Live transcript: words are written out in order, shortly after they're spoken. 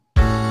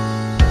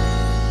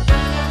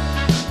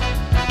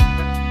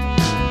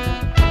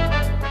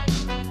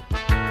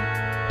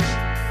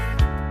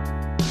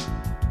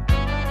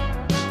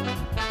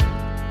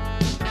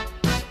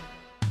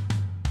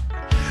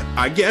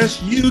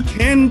guess you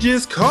can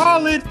just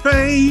call it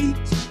fate.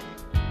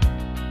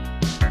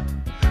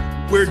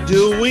 We're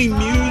doing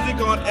music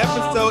on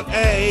episode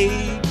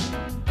 8.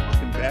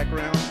 Fucking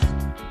backgrounds.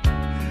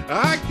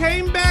 I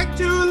came back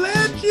to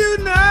let you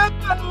know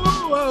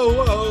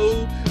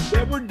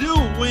that we're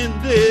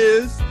doing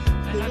this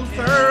little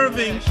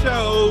serving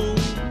show.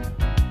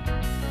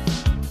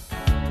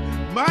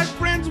 My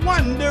friends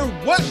wonder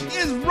what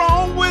is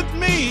wrong with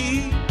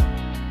me,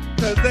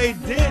 'cause they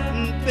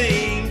didn't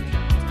think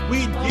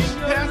we'd get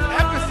past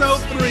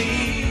episode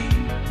 3.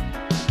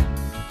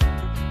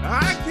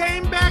 I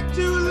came back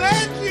to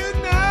let you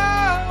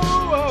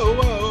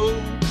know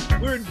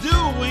we're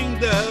doing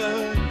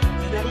the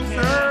little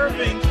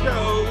serving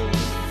show.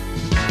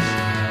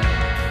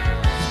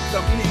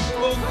 Some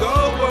people go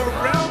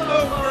around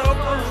the world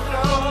for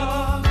show.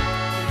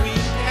 We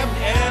have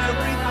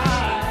everything.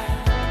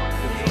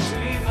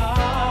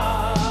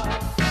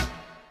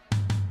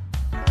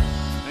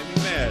 Make me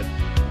mad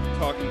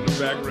talking in the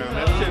background.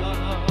 That shit,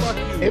 fuck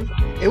you.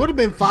 It would have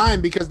been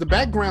fine because the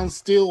background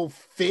still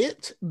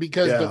fit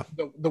because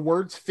the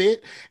words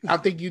fit. I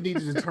think you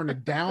needed to turn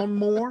it down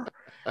more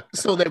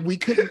so that we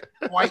couldn't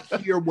quite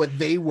hear what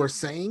they were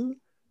saying.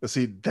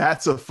 See,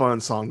 that's a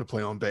fun song to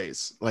play on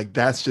bass. Like,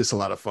 that's just a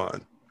lot of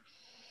fun.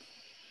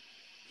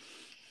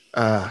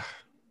 God,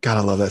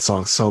 I love that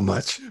song so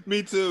much.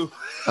 Me too.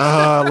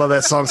 I love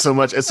that song so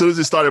much. As soon as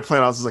it started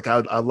playing, I was like,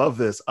 I love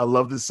this. I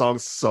love this song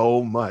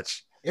so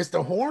much. It's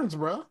the horns,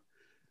 bro.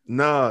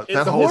 No,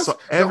 that whole song,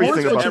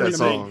 everything about that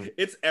song.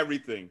 It's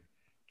everything.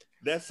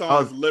 That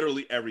song is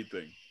literally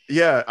everything.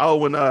 Yeah. Oh,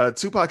 when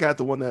Tupac had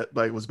the one that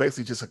like was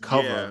basically just a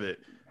cover of it.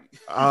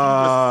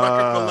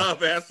 Sucker for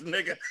love, ass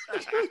nigga.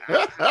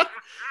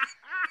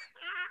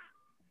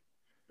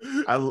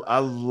 I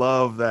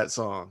love that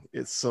song.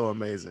 It's so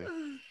amazing.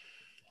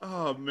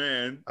 Oh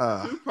man.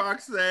 Tupac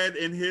said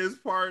in his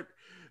part,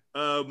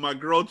 my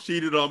girl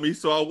cheated on me,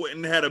 so I went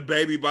and had a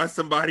baby by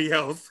somebody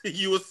else.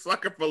 You a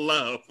sucker for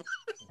love.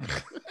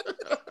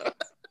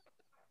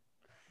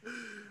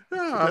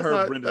 That's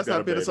not being a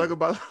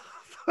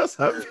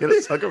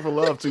sucker for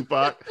love,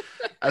 Tupac.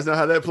 That's not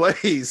how that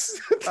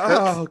plays.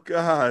 Oh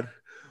God.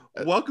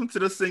 Welcome to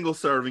the Single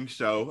Serving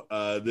Show.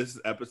 This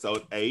is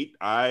episode 8.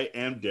 I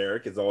am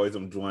Derek. As always,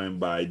 I'm joined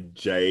by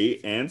Jay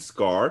and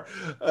Scar.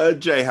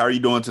 Jay, how are you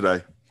doing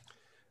today?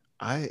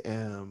 I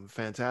am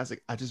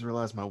fantastic. I just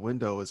realized my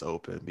window is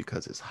open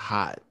because it's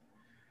hot.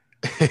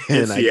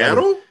 In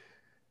Seattle?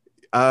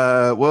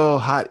 Well,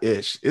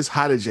 hot-ish. It's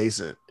hot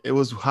adjacent. It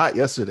was hot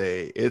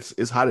yesterday.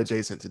 It's hot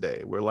adjacent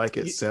today. We're like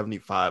at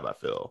 75, I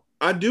feel.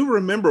 I do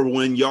remember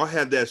when y'all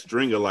had that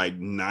string of like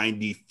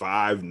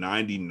 95,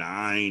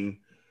 99,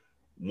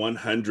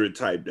 100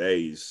 type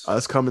days.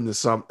 It's coming this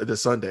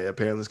Sunday.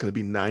 Apparently it's going to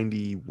be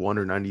 91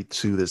 or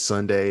 92 this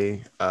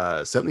Sunday.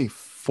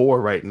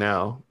 74 right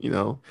now,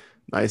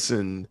 nice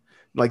and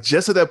like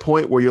just at that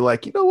point where you're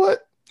like, you know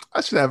what?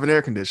 I should have an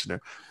air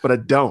conditioner, but I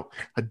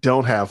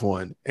don't have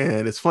one.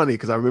 And it's funny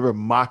because I remember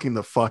mocking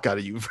the fuck out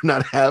of you for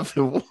not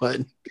having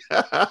one.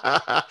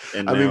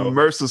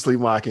 Mercilessly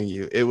mocking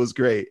you. It was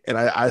great. And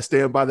I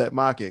stand by that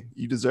mocking.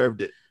 You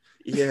deserved it.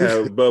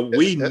 Yeah, but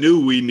we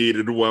knew we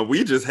needed one.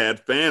 We just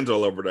had fans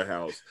all over the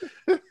house.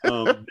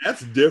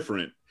 That's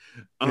different.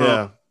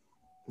 Yeah.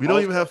 We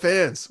don't even have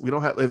fans. We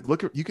don't have,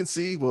 look, you can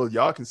see, well,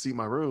 y'all can see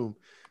my room.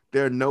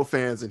 There are no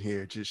fans in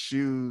here, just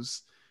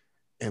shoes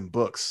and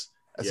books.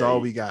 That's all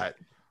we got.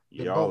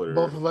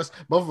 Both of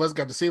us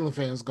got the ceiling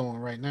fans going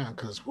right now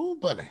because,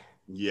 buddy.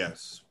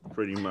 Yes,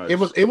 pretty much.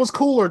 It was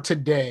cooler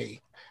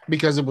today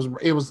because it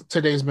was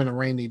today's been a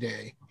rainy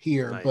day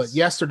here, nice. But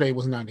yesterday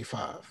was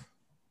 95.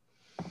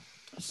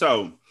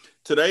 So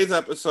today's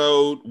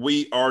episode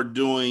we are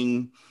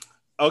doing.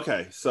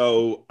 Okay,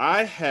 so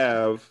I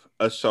have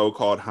a show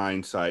called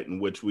Hindsight in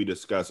which we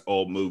discuss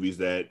old movies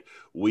that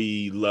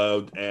we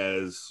loved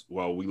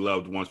we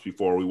loved once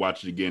before. We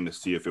watch it again to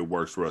see if it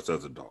works for us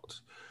as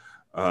adults.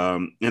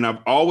 And I've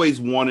always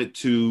wanted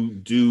to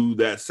do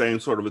that same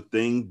sort of a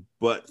thing,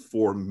 but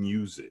for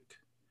music.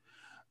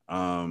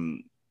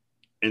 And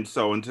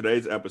so in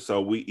today's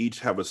episode, we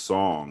each have a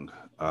song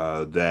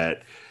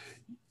that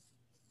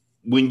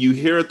when you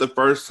hear it the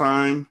first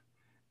time,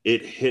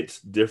 it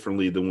hits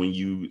differently than when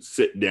you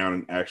sit down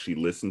and actually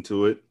listen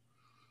to it.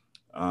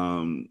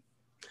 I'm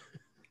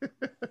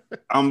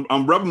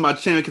rubbing my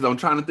chin because I'm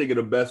trying to think of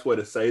the best way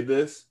to say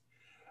this.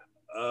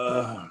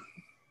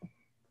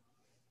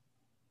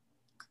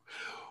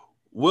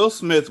 Will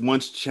Smith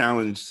once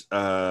challenged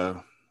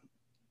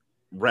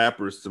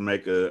rappers to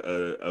make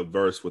a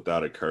verse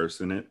without a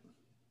curse in it.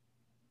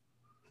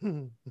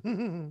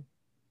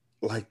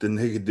 Like the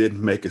nigga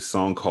didn't make a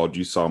song called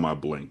 "You Saw My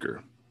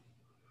Blinker."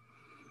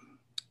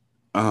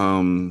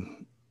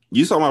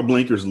 You Saw My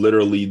Blinker is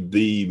literally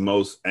the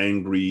most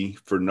angry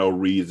for no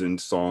reason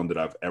song that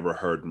I've ever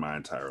heard in my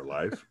entire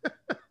life.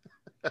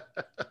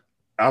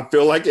 I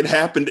feel like it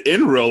happened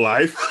in real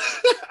life.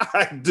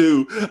 I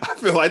do. I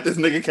feel like this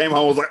nigga came home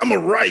and was like, I'm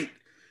gonna write.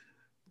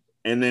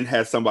 And then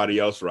had somebody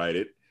else write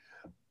it.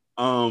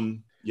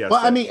 Yes.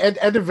 Well, I mean,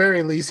 at the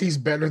very least, he's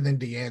better than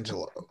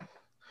D'Angelo.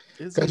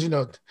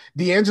 Because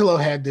D'Angelo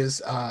had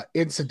this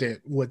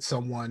incident with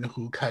someone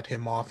who cut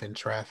him off in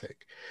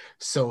traffic,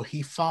 so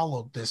he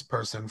followed this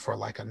person for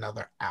like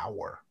another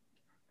hour,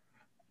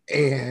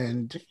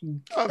 and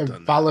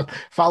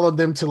followed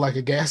them to like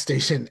a gas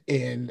station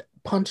and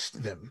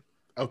punched them.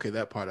 Okay,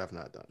 that part I've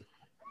not done.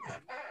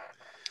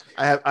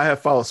 I have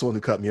followed someone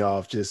who cut me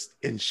off just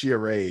in sheer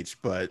rage,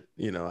 but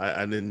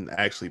I didn't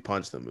actually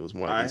punch them. It was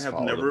more. I have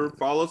never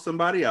followed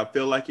somebody. I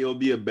feel like it would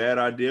be a bad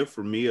idea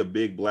for me, a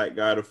big black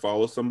guy, to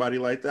follow somebody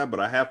like that.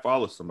 But I have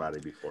followed somebody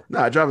before. No,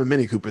 I drive a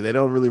Mini Cooper. They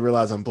don't really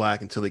realize I'm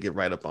black until they get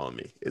right up on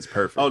me. It's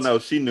perfect. Oh no,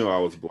 she knew I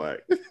was black.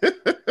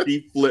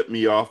 She flipped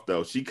me off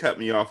though. She cut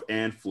me off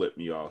and flipped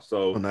me off.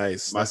 So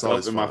nice.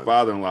 Myself and my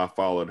father-in-law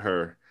followed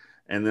her,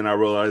 and then I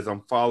realized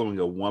I'm following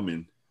a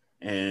woman.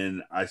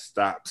 And I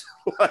stopped.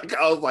 Like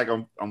I was like,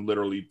 I'm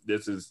literally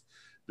this is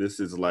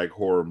like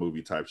horror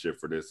movie type shit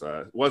for this.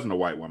 It wasn't a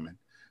white woman,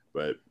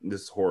 but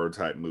this horror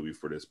type movie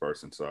for this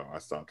person. So I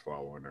stopped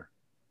following her.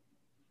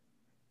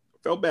 I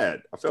felt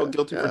bad. I felt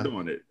guilty for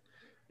doing it.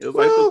 It was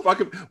like the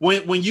fucking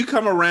when you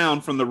come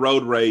around from the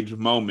road rage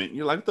moment,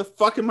 you're like, what the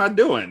fuck am I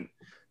doing?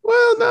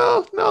 Well,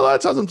 no. A lot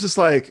of times I'm just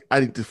like,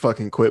 I need to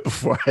fucking quit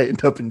before I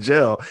end up in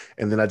jail.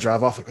 And then I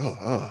drive off like,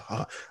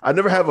 oh. I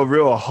never have a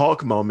real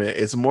Hulk moment.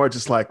 It's more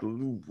just like,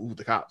 ooh,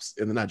 the cops.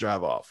 And then I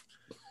drive off.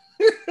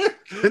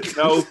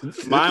 No,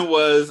 mine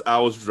was, I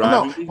was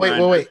driving.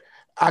 No, wait.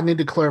 I need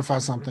to clarify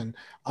something.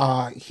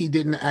 He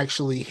didn't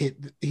actually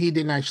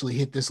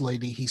hit this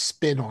lady. He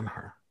spit on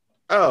her.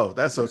 Oh,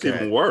 that's okay. It's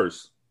even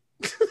worse.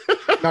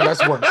 No,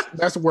 that's worse.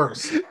 That's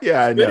worse.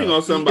 Yeah, I know. Spitting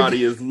on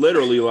somebody is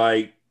literally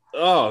like,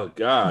 oh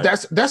God.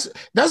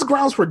 That's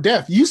grounds for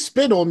death. You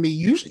spit on me,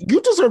 you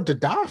deserve to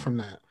die from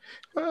that.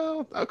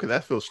 Well, okay,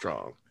 that feels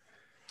strong.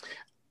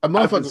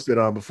 I've been spit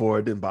on before.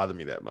 It didn't bother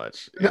me that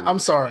much. I'm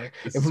sorry.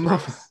 If a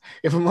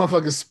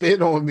motherfucker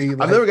spit on me,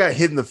 I never got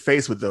hit in the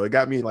face with though. It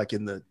got me like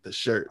in the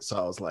shirt. So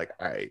I was like,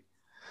 all right.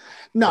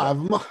 No,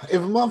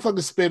 if a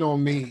motherfucker spit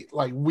on me,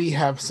 like we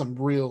have some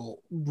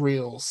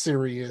real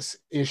serious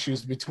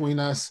issues between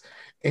us,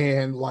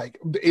 and like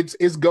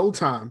it's go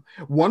time.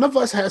 One of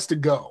us has to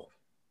go.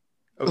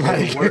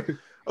 Okay,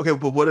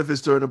 but what if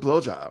it's during a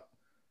blowjob?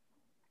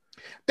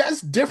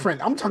 That's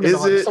different. I'm talking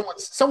about like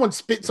someone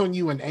spits on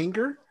you in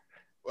anger.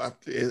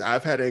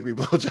 I've had angry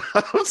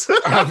blowjobs.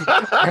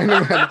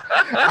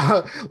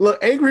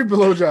 Look, angry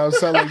blowjobs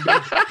sound like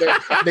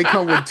they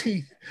come with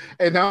teeth,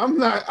 and I'm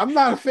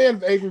not a fan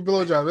of angry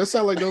blowjobs. They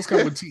sound like those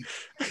come with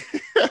teeth.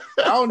 I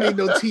don't need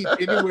no teeth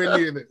anywhere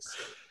near this.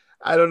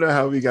 I don't know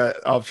how we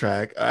got off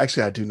track.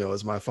 Actually, I do know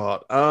it's my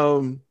fault.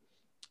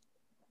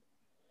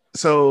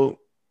 So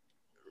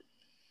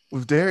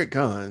with Derek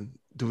gone,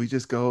 do we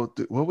just go?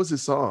 What was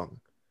his song?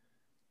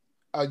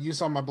 You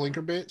Saw My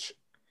Blinker, Bitch.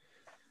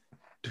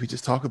 Do we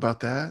just talk about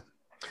that?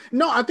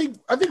 No, I think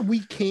we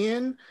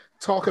can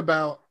talk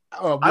about.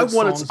 I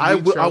want to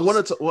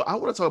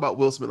talk about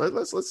Will Smith.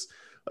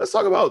 Let's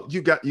talk about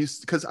you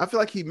because I feel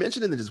like he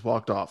mentioned it and just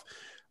walked off.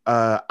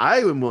 I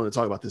am willing to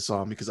talk about this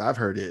song because I've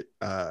heard it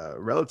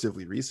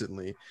relatively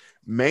recently,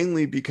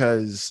 mainly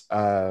because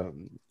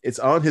it's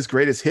on his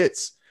greatest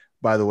hits.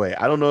 By the way,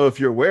 I don't know if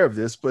you're aware of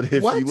this, but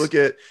if you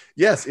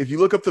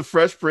look up the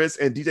Fresh Prince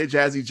and DJ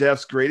Jazzy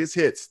Jeff's greatest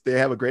hits, they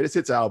have a greatest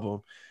hits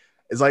album.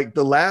 It's like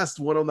the last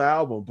one on the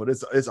album, but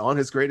it's on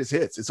his greatest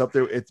hits. It's up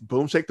there. It's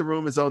Boom Shake the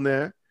Room is on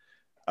there.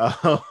 I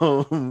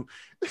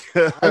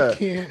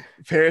can't.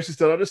 Parents Who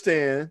Still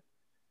Understand.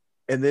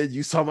 And then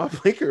You Saw My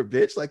Blinker,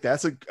 Bitch. Like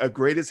that's a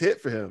greatest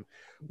hit for him.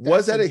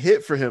 Was that a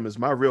hit for him is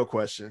my real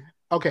question.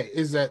 Okay.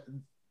 Is that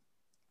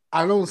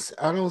I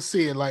don't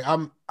see it. Like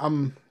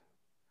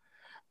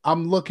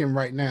I'm looking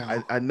right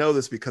now. I know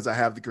this because I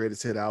have the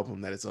greatest hit album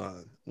that it's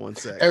on. One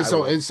sec. And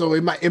so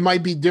it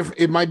might be different.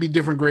 It might be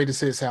different greatest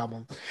hits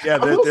album. Yeah,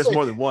 there's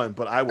more than one,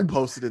 but I will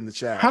post it in the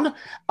chat.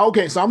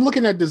 Okay, so I'm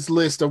looking at this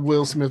list of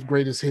Will Smith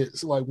greatest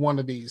hits, like one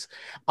of these.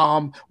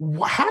 How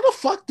the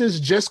fuck does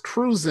Just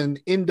Cruising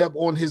end up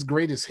on his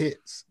greatest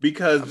hits?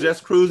 Because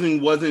Just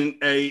Cruising was an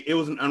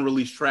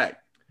unreleased track.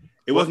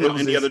 It wasn't on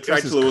any other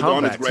track, so it was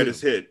on his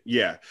greatest hit.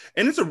 Yeah,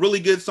 and it's a really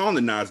good song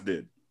that Nas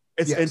did.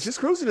 And Just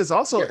Cruising is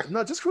also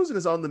Just Cruising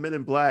is on the Men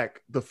in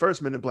Black, the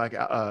first Men in Black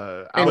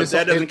album. But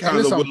that doesn't count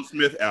as a Will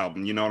Smith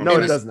album, you know what I mean?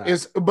 No, it does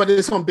not. But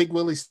it's on Big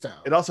Willie style.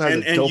 It also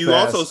has and you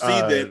also see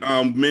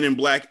that Men in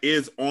Black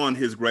is on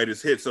his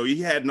greatest hit, so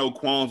he had no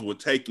qualms with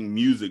taking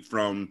music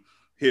from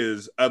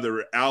his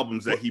other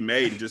albums that he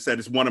made and just said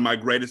it's one of my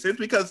greatest hits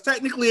because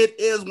technically it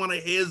is one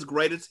of his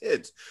greatest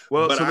hits.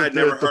 Well, but so I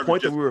never heard the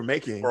point that we were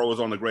making or was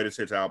on the greatest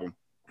hits album.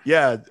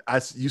 Yeah,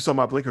 You Saw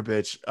My Blinker,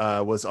 Bitch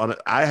was on it.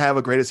 I have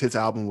a greatest hits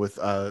album with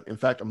in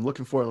fact I'm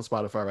looking for it on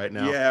Spotify right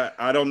now. Yeah,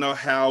 I don't know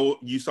how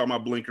You Saw My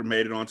Blinker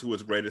made it onto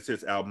his greatest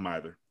hits album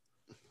either.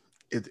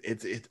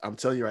 It I'm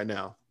telling you right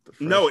now.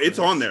 No, it's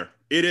on there.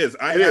 It is.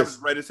 I have his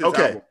greatest hits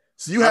album.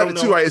 So you have it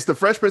too, right? It's the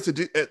Fresh Prince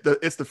and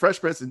it's the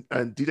Fresh Prince and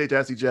DJ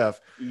Jazzy Jeff.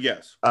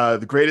 Yes.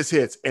 The greatest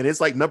hits, and it's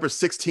like number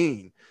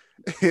 16.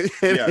 And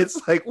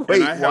it's like,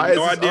 wait, and I have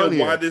no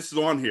idea why this is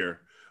on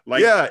here.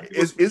 Like,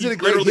 is it a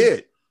great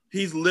hit?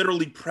 He's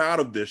literally proud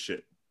of this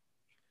shit.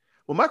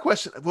 Well, my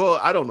question, well,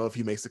 I don't know if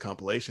he makes the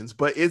compilations,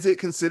 but is it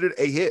considered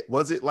a hit?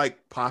 Was it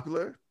like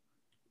popular?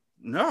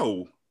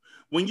 No.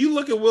 When you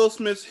look at Will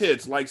Smith's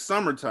hits like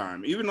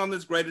Summertime, even on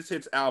this Greatest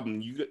Hits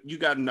album, you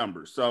got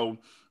numbers. So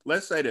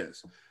let's say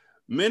this.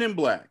 Men in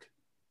Black.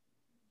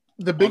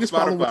 The biggest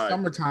problem with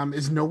Summertime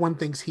is no one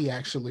thinks he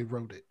actually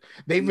wrote it.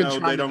 They've been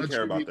trying to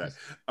care about that.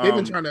 They've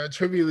been trying to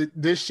attribute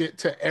this shit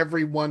to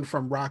everyone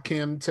from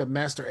Rakim to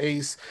Master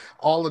Ace,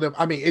 all of them.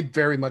 I mean, it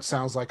very much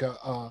sounds like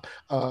a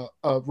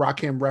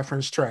Rakim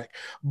reference track,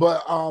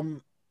 but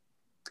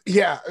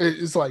yeah,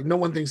 it's like no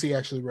one thinks he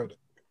actually wrote it.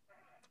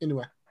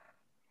 Anyway,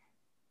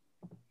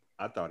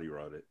 I thought he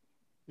wrote it.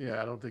 Yeah,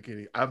 I don't think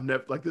I've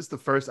never, like, this is the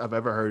first I've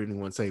ever heard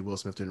anyone say Will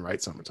Smith didn't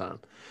write Summertime.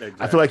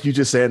 Exactly. I feel like you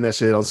just saying that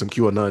shit on some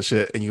QAnon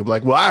shit, and you're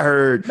like, well, I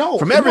heard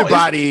from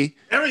everybody.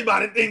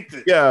 Everybody thinks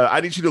it. Yeah,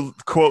 I need you to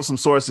quote some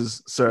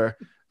sources, sir.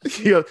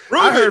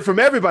 I heard from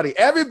everybody.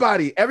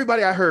 Everybody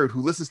I heard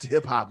who listens to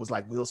hip hop was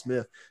like, Will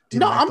Smith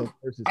didn't write those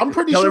verses. I'm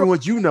pretty sure. Tell everyone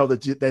you know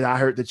that I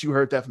heard that you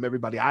heard that from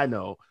everybody I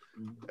know.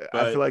 But,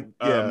 I feel like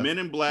Men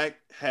in Black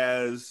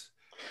has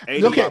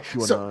 80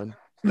 QAnon.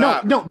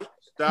 No.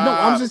 Stop. No,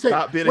 I'm just saying.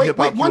 Stop being a hip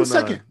hop. One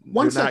second.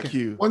 One second.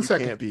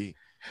 Can't be.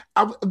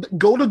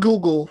 Go to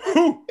Google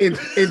and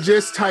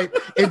just type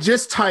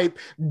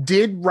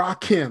did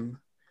Rakim.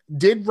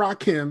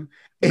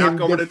 And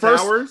knock over the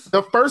towers.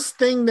 The first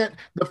thing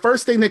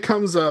that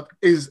comes up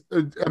is,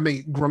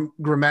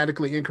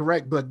 grammatically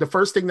incorrect, but the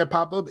first thing that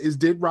pop up is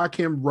did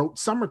Rakim wrote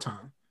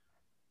Summertime.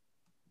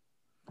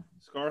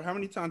 Scar, how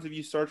many times have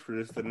you searched for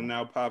this that it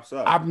now pops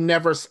up? I've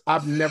never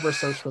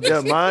searched for this. Yeah,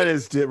 mine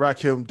is did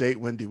Rakim date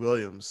Wendy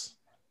Williams?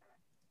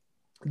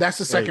 That's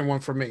the second one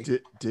for me.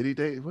 Did he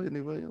date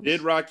Wendy Williams?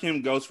 Did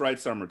Rakim ghostwrite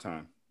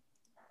Summertime?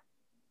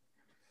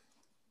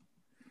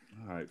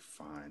 All right,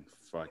 fine.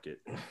 Fuck it.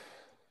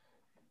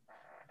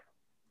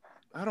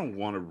 I don't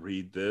want to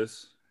read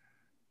this.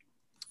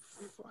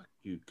 Fuck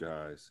you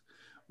guys.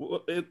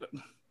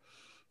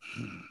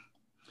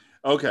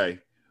 Okay.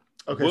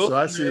 Okay, so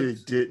I see he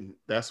didn't.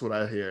 That's what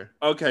I hear.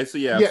 Okay, so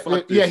yeah,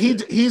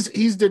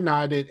 he's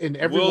denied it, and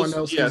everyone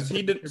else. Yes,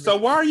 he did. So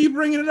why are you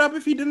bringing it up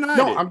if he denied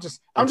it? No, I'm just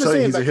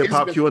saying he's a hip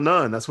hop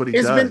QAnon. That's what he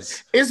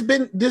does.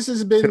 This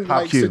has been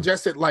like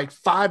suggested. Like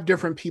 5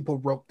 different people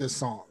wrote this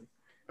song.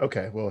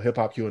 Okay, well, hip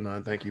hop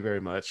QAnon. Thank you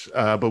very much.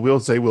 But we'll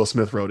say Will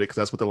Smith wrote it because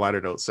that's what the liner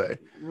notes say.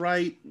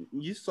 Right,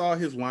 you saw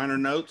his liner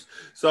notes.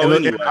 So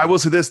anyway. I will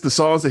say this: the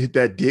songs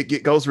that did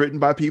get ghostwritten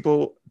by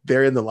people,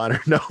 they're in the liner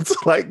notes.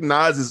 Like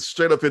Nas is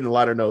straight up in the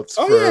liner notes.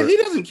 Oh yeah, he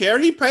doesn't care.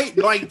 He paid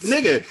like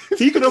nigga.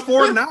 He could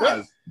afford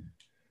Nas.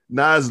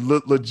 Nas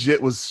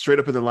legit was straight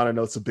up in the liner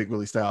notes of Big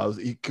Willie Styles.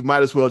 He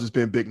might as well just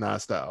been Big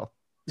Nas style.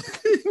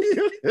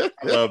 I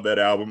love that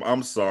album.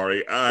 I'm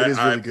sorry. I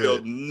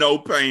feel no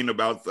pain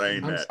about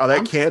saying that. Oh,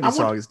 that Candy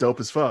song is dope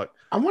as fuck.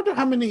 I wonder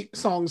how many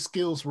songs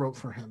Skills wrote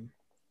for him.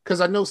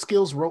 Because I know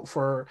Skills wrote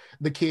for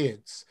the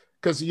kids.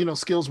 Because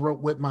Skills wrote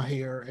Whip My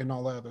Hair and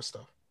all that other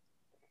stuff.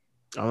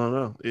 I don't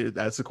know.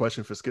 That's a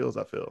question for Skills,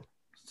 I feel.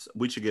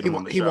 We should get him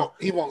on the show.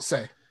 He won't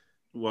say.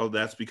 Well,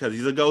 that's because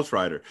he's a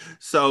ghostwriter.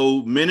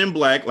 So Men in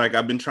Black, like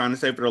I've been trying to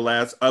say for the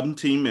last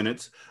 17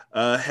 minutes,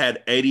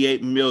 had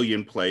 88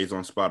 million plays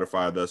on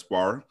Spotify thus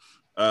far.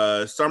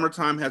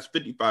 Summertime has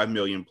 55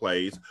 million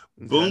plays.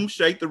 Okay. Boom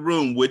Shake the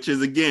Room, which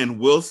is, again,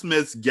 Will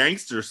Smith's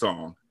gangster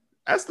song.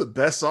 That's the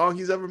best song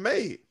he's ever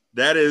made.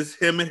 That is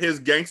him and his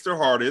gangster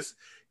artist.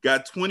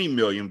 Got 20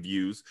 million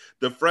views.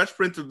 The Fresh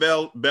Prince of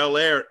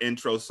Bel-Air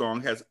intro song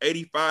has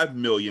 85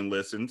 million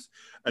listens.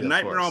 A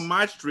Nightmare on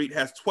My Street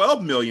has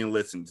 12 million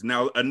listens.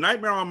 Now, A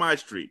Nightmare on My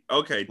Street,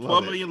 okay,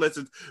 12 million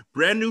listens.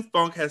 Brand New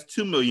Funk has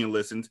 2 million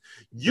listens.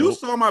 You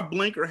Saw My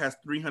Blinker has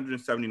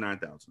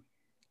 379,000.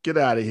 Get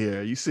out of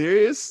here. Are you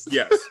serious?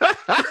 Yes.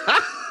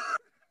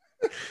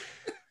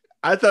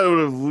 I thought it would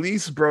have at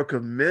least broke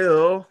 1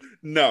 mil.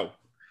 No.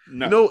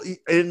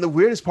 And the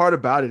weirdest part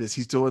about it is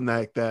he's doing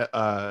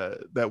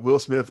that Will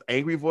Smith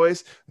angry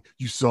voice.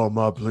 You saw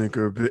my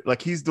blinker,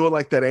 like he's doing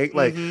like that,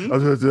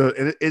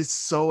 and it's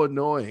so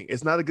annoying.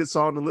 It's not a good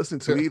song to listen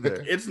to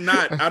either. It's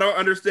not. I don't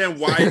understand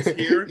why it's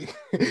here.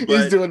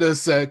 He's doing a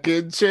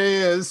second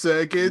chance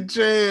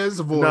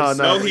voice.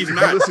 No, he's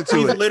not.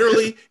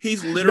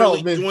 He's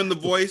literally doing the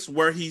voice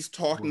where he's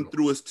talking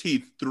through his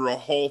teeth through a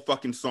whole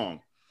fucking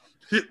song.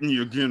 Hitting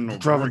you again,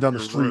 driving down the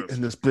street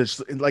and this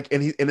bitch,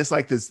 and it's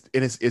like this,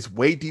 and it's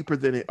way deeper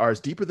than it, or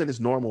it's deeper than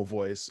his normal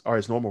voice or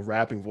his normal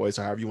rapping voice,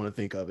 or however you want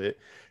to think of it.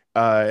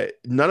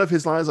 None of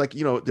his lines,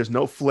 there's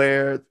no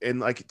flair,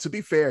 and to be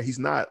fair, he's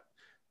not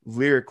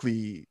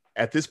lyrically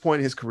at this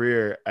point in his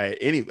career. At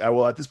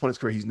this point in his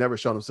career, he's never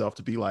shown himself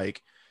to be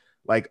like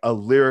a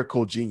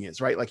lyrical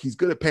genius, right? Like he's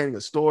good at painting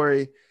a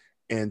story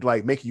and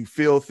making you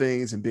feel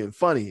things and being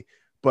funny,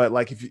 but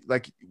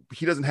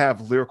he doesn't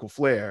have lyrical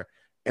flair.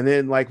 And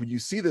then when you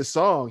see this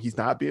song, he's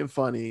not being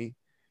funny.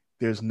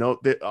 There's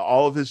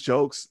all of his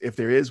jokes, if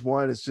there is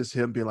one, it's just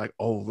him being like,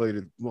 oh, look at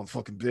the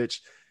motherfucking bitch.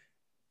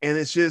 And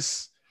it's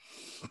just,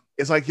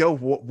 It's like, yo,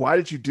 why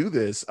did you do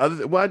this?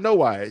 Well, I know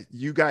why.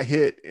 You got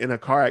hit in a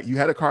car. You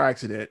had a car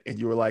accident, and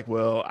you were like,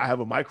 well, I have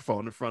a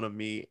microphone in front of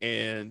me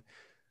and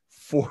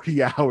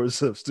 40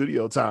 hours of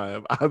studio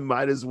time. I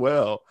might as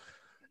well.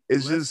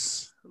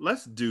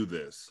 Let's do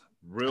this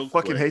real I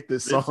fucking quick. hate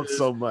this song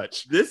so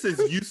much. This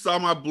is You Saw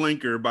My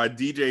Blinker by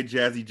DJ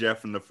Jazzy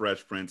Jeff and the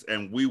Fresh Prince,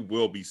 and we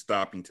will be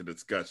stopping to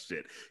discuss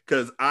shit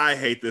because I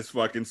hate this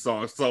fucking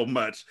song so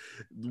much.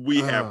 We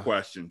have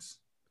questions.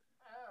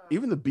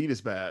 Even the beat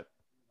is bad.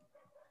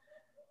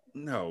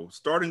 No,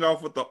 starting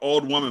off with the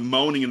old woman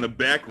moaning in the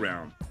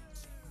background,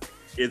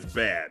 it's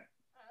bad.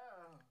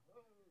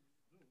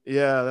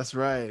 Yeah, that's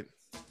right.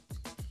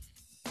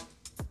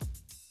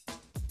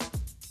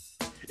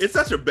 It's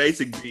such a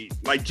basic beat.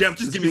 Like, Jeff,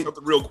 just give me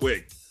something real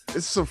quick.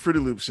 It's some Fruity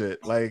Loop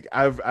shit. Like,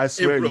 I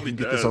swear you can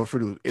get this on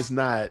Fruity Loop. It's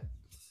not.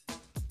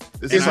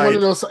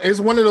 It's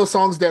one of those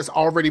songs that's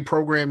already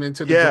programmed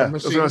into the drum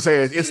machine. That's what I'm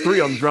saying. It's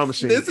 3 on the drum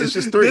machine. It's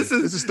just 3. This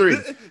is 3.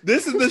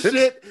 This is the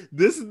shit.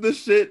 This is the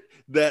shit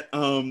that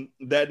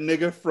that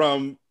nigga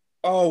from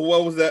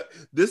what was that?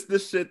 This the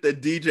shit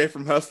that DJ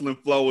from Hustle and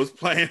Flow was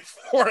playing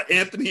for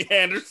Anthony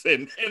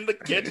Anderson in the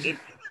kitchen.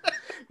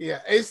 Yeah,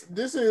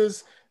 this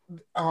is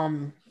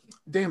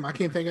damn, I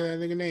can't think of that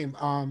nigga name.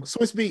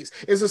 Swiss Beats.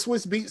 It's a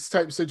Swiss Beats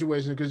type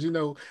situation because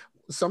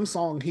some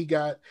song he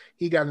got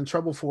in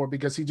trouble for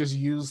because he just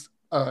used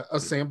a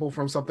sample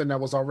from something that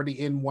was already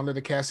in one of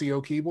the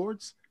Casio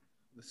keyboards.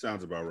 That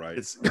sounds about right.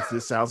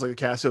 This sounds like a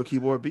Casio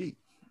keyboard beat.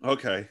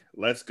 Okay,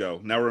 let's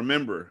go. Now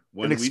remember,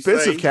 when an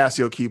expensive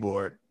Casio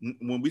keyboard.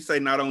 When we say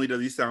not only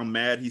does he sound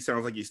mad, he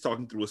sounds like he's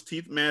talking through his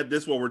teeth mad.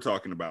 This is what we're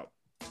talking about.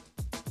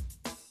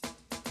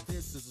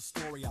 This is a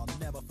story I'll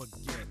never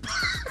forget.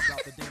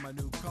 About the day my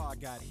new car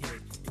got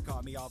hit. It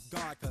caught me off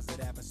guard because it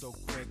happened so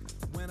quick.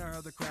 When I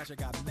heard the crash, I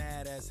got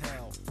mad as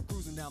hell.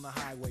 Cruising down the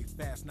highway,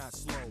 fast, not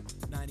slow.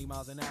 90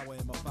 miles an hour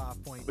in my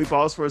 5.0. We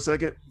pause for a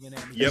second.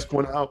 Just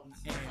point out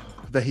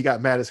that he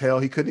got mad as hell.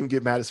 He couldn't even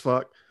get mad as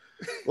fuck.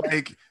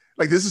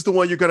 Like this is the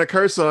one you're gonna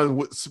curse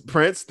on,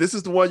 Prince. This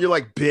is the one you're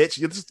like, bitch.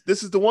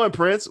 This is the one,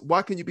 Prince.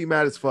 Why can you be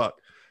mad as fuck?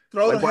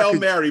 Throw the Hail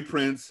Mary,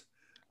 Prince.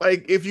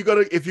 Like if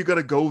you're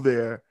gonna go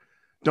there,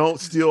 don't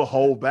still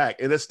hold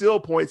back. And there's still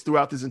points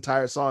throughout this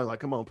entire song. Like,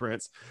 come on,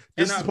 Prince.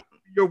 This is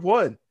your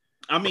one.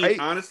 I mean, right?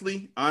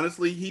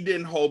 honestly, he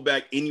didn't hold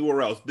back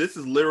anywhere else. This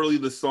is literally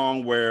the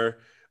song where,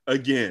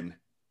 again,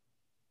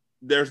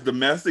 there's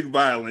domestic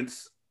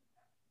violence,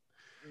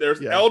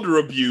 there's elder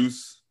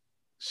abuse,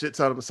 shit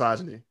ton of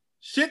misogyny,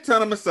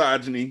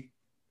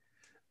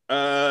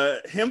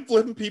 him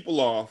flipping people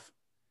off.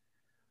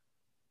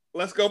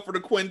 Let's go for the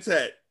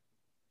quintet.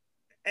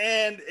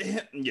 And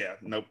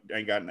nope,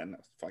 ain't got nothing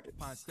else. Fuck it.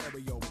 Pine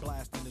stereo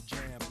blast in the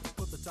jam.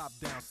 Put the top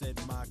down, said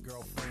my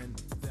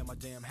girlfriend. Then my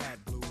damn hat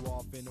blew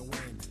off in the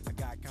wind. I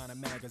got kind of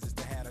mad because it's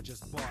the hat I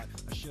just bought.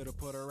 I should have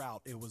put her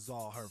out. It was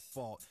all her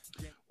fault.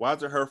 Why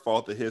is it her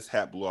fault that his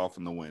hat blew off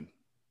in the wind?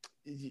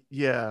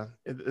 Yeah,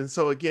 and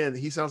so again,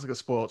 he sounds like a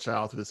spoiled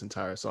child through this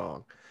entire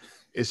song.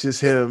 It's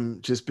just him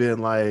just being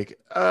like,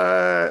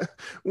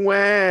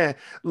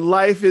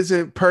 life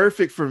isn't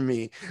perfect for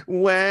me.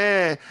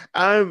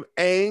 I'm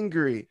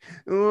angry.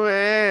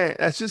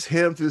 That's just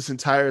him through this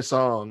entire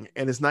song.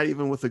 And it's not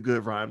even with a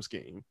good rhyme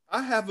scheme.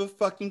 I have a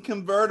fucking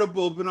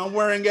convertible, but I'm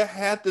wearing a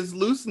hat that's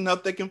loose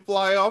enough that can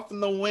fly off in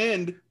the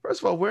wind.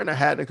 First of all, wearing a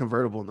hat and a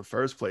convertible in the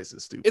first place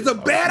is stupid. It's a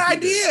bad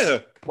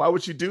idea. Why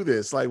would you do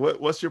this? Like,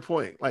 what's your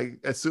point? Like,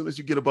 as soon as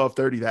you get above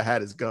 30, that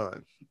hat is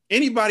gone.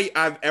 Anybody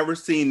I've ever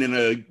seen in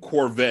a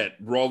Corvette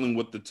rolling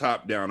with the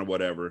top down or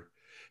whatever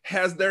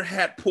has their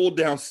hat pulled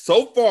down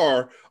so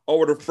far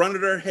over the front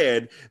of their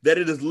head that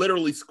it is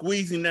literally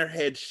squeezing their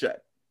head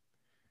shut.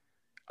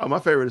 My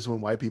favorite is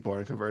when white people are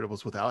in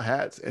convertibles without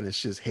hats and it's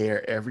just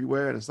hair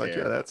everywhere. And it's like,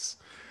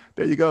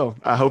 there you go.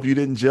 I hope you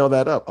didn't gel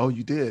that up. Oh,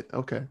 you did.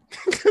 Okay.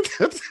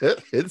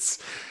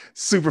 It's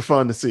super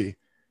fun to see.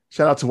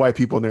 Shout out to white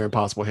people and their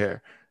impossible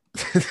hair.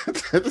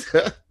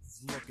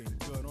 Looking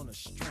good on a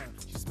strap.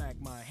 She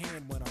smacked my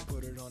hand when I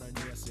put it on her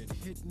knee. I said,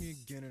 hit me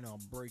again and I'll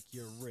break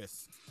your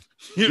wrist.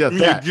 Hit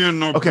me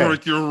again and I'll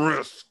break your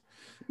wrist.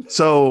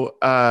 So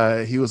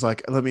he was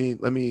like, let me,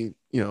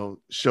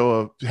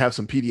 have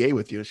some PDA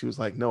with you. And she was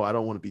like, no, I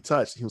don't want to be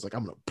touched. He was like,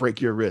 I'm going to break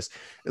your wrist.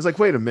 It's like,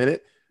 wait a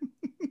minute.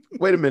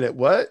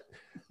 What?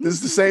 This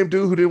is the same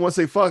dude who didn't want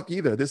to say fuck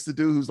either. This is the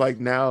dude who's like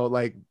now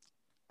like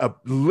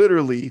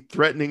literally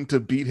threatening to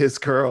beat his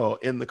girl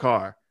in the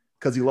car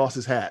because he lost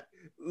his hat.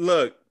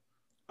 Look.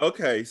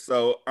 Okay,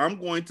 so I'm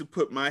going to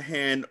put my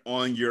hand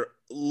on your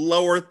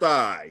lower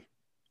thigh.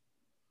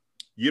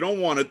 You don't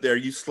want it there.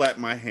 You slap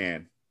my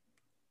hand.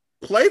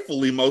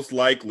 Playfully, most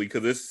likely,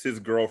 because this is his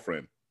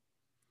girlfriend.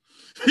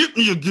 Hit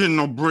me again,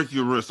 I'll break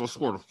your wrist. I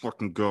swear to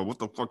fucking God. What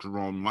the fuck is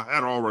wrong? My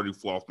hat already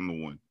flew off in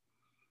the wind.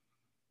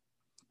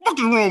 What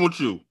is wrong with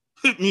you?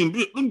 Hit me and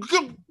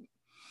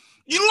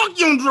you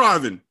lucky I'm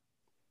driving.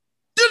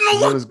 Didn't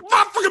know what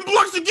my fucking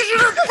blocks to get you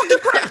that fucking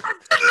crap.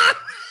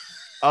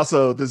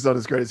 Also, this is on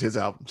his greatest hits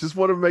album. Just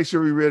want to make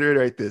sure we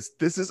reiterate this.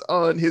 This is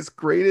on his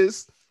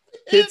greatest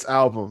hits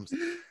albums.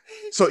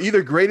 So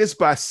either greatest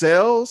by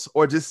sales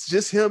or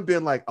just him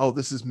being like, oh,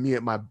 this is me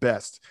at my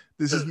best.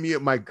 This is me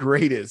at my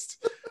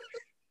greatest.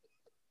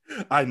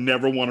 I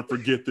never want to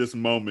forget this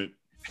moment.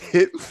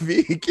 Hit me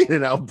again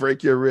and I'll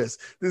break your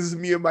wrist. This is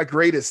me at my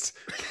greatest.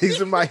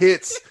 These are my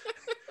hits.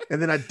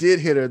 And then I did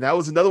hit her. And that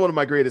was another one of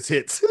my greatest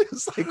hits.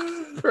 It's like,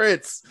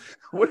 Prince,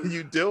 what are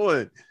you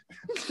doing?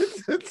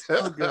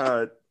 Oh,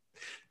 God.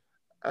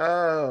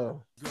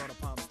 Oh.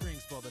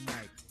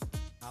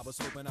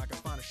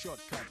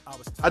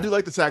 I do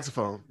like the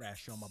saxophone.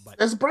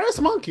 It's Brass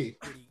Monkey.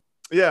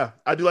 Yeah,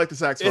 I do like the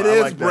saxophone. It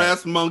is like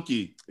Brass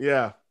Monkey.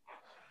 Yeah.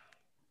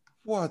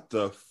 What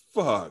the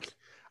fuck?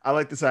 I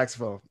like the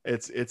saxophone.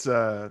 It's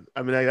I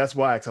mean, that's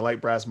why, because I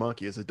like Brass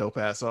Monkey. It's a dope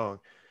ass song.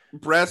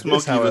 Brass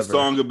Monkey is a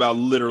song about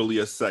literally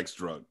a sex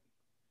drug.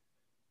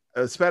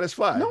 Spanish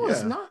Fly. No,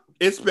 it's not.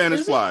 It's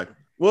Spanish Fly.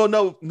 Well,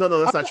 no,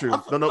 that's not true.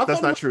 No,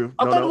 that's not true.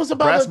 No.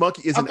 Brass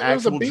Monkey is an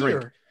actual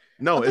drink.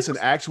 No, it's an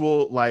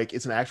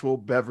actual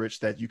beverage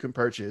that you can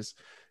purchase.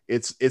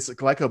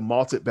 It's like a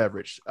malted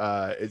beverage.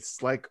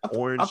 It's like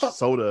orange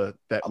soda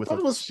that with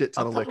a shit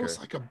ton of liquor. It was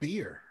like a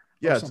beer.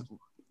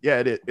 Yeah,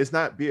 it is. It's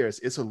not beer.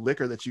 It's a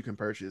liquor that you can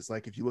purchase.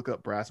 Like if you look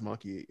up Brass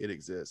Monkey, it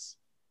exists.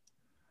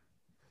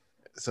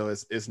 So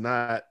it's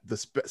not the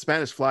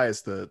Spanish Fly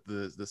is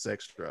the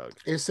sex drug.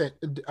 It said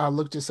I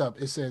looked this up.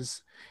 It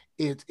says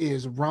it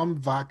is rum,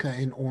 vodka,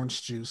 and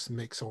orange juice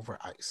mixed over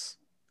ice.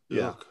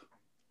 Yeah,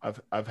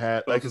 I've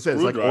had, like I said,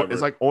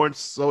 it's like orange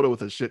soda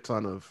with a shit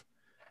ton of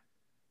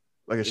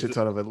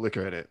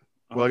liquor in it.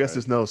 Well, okay. I guess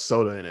there's no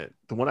soda in it.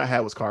 The one I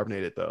had was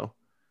carbonated though.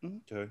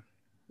 Okay.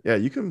 Yeah,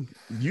 you can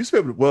use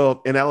it.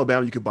 Well, in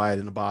Alabama, you could buy it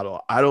in a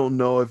bottle. I don't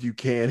know if you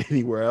can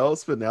anywhere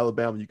else, but in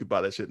Alabama, you could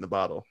buy that shit in a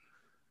bottle.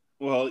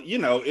 Well,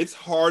 it's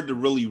hard to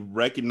really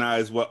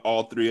recognize what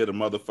all three of the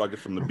motherfuckers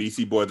from the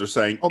BC Boys are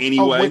saying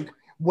anyway.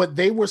 What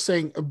they were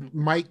saying,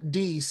 Mike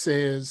D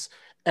says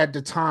at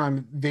the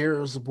time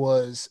theirs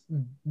was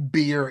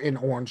beer and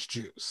orange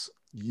juice.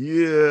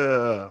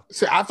 Yeah.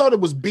 So I thought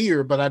it was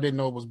beer, but I didn't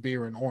know it was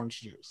beer and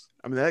orange juice.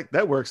 I mean,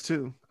 that works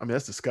too. I mean,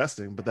 that's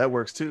disgusting, but that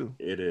works too.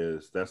 It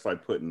is. That's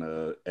like putting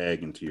an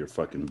egg into your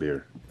fucking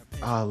beer.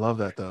 Oh, I love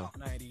that though.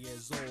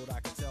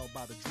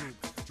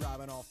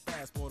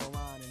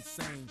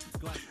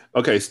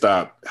 Okay,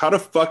 stop. How the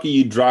fuck are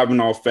you driving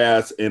all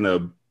fast in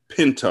a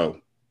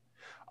Pinto?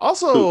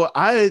 Also,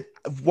 why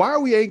are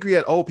we angry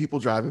at old people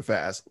driving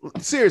fast?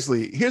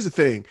 Seriously, here's the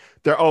thing.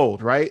 They're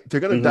old, right? They're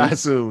going to die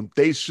soon.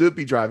 They should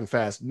be driving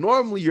fast.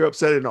 Normally, you're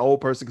upset at an old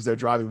person because they're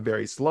driving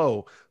very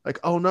slow. Like,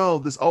 oh no,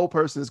 this old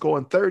person is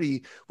going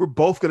 30. We're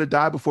both going to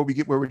die before we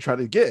get where we're trying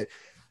to get.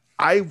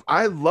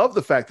 I love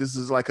the fact this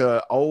is like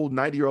a old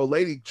 90-year-old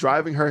lady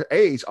driving her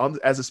age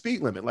as a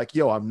speed limit. Like,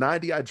 yo, I'm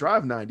 90. I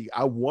drive 90.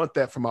 I want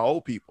that for my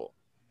old people.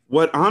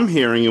 What I'm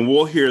hearing, and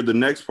we'll hear the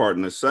next part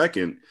in a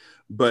second,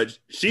 but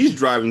she's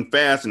driving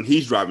fast and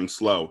he's driving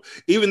slow.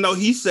 Even though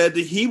he said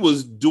that he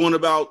was doing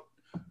about,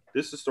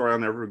 this is a story I'll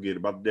never forget,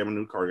 about the damn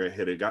new car got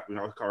hit. It got me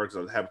off the car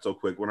because it happened so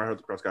quick. When I heard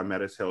the cross, got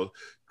mad as hell.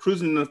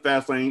 Cruising in the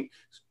fast lane,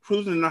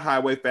 cruising in the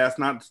highway fast,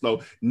 not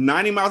slow.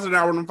 90 miles an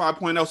hour on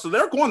 5.0. So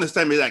they're going the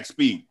same exact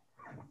speed.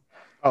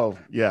 Oh,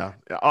 yeah.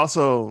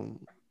 Also,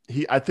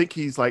 I think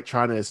he's like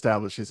trying to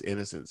establish his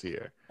innocence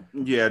here.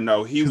 Yeah,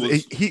 no,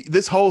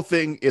 this whole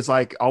thing is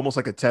like almost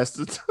like a test,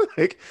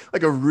 like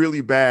a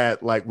really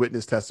bad like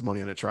witness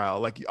testimony in a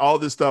trial. Like all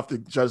this stuff, the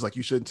judge like,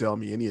 you shouldn't tell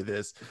me any of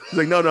this. He's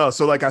like, no.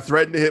 So like I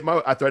threatened to hit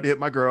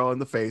my girl in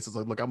the face. I was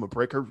like, look, I'm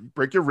gonna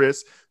break your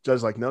wrist.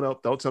 Judge like, no,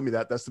 don't tell me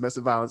that. That's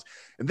domestic violence.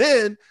 And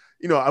then,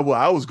 I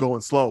was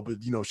going slow, but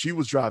she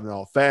was driving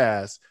all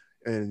fast.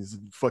 And he's a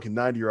fucking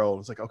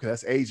 90-year-old. It's like, okay,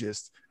 that's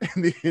ageist.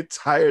 And the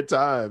entire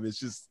time, it's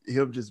just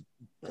him just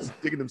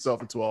digging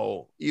himself into a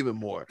hole even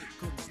more.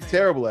 He's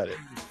terrible at it.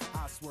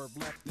 I swerve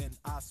left, then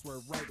I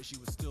swerve right, but she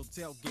was still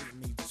tailgating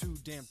me too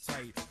damn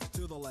tight.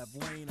 To the left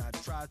lane, I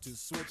tried to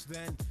switch,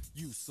 then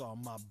you saw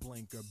my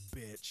blinker,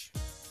 bitch.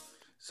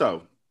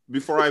 So,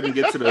 before I even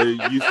get to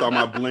the you saw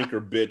my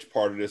blinker, bitch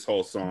part of this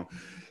whole song,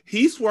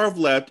 he swerved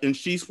left and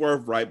she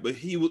swerved right, but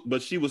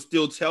she was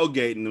still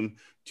tailgating him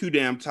too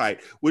damn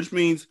tight, which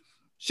means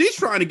she's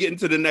trying to get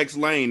into the next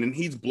lane and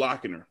he's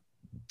blocking her.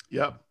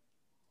 Yep.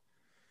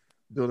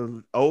 Doing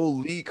an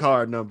old lead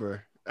car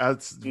number.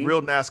 That's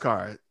real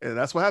NASCAR. And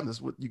that's what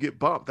happens. You get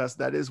bumped.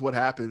 That is what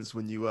happens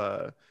when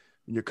you're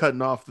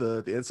cutting off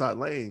the inside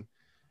lane.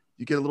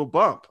 You get a little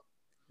bump.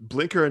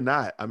 Blinker or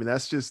not. I mean,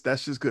 that's just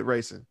good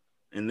racing.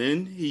 And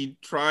then she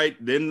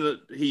tried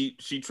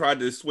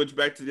to switch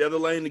back to the other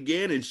lane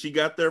again, and she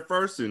got there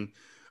first. And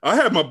I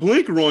had my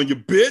blinker on, you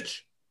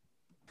bitch.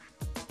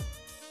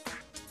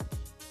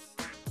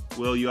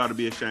 Well, you ought to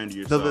be ashamed of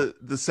yourself. So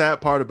the sad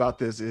part about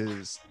this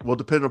is, well,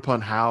 depending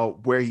upon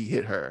where he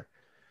hit her,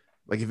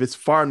 like if it's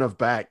far enough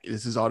back,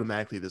 this is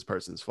automatically this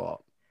person's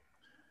fault.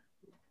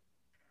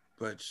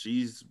 But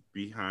she's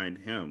behind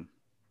him.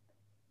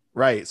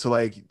 Right. So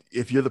like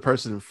if you're the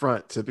person in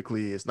front,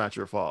 typically it's not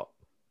your fault.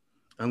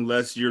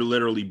 Unless you're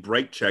literally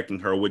brake checking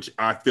her, which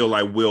I feel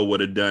like Will would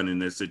have done in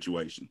this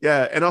situation.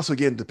 Yeah, and also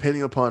again,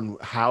 depending upon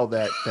how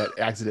that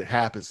accident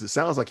happens, it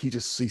sounds like he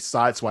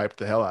sideswiped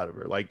the hell out of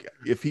her. Like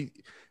if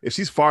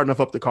she's far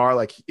enough up the car,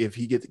 like if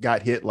he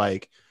got hit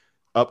like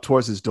up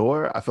towards his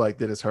door, I feel like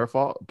then it's her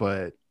fault.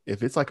 But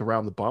if it's like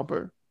around the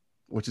bumper,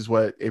 which is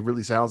what it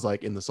really sounds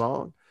like in the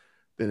song,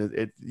 then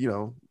it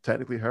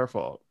technically her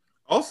fault.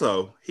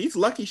 Also, he's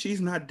lucky she's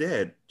not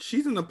dead.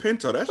 She's in a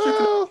Pinto. That shit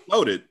could have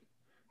exploded.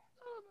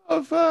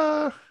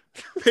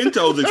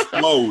 Pintos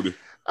explode.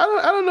 I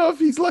don't know if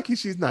he's lucky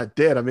she's not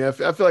dead. I mean, I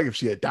feel like if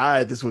she had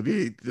died, this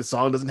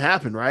song doesn't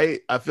happen, right?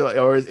 I feel like,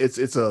 or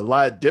it's a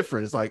lot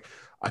different. It's like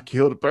I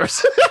killed a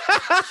person.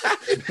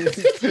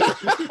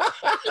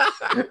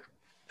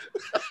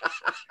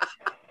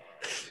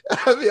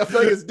 I mean, I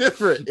feel like it's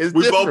different.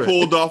 We both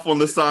pulled off on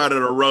the side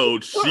of the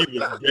road. She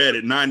was dead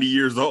at 90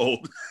 years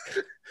old.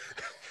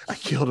 I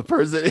killed a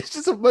person. It's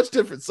just a much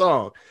different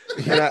song.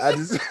 And I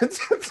just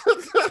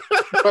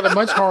but a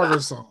much harder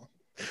song.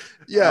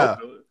 Yeah.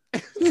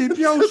 Keep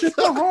your shit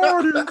the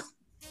hardest.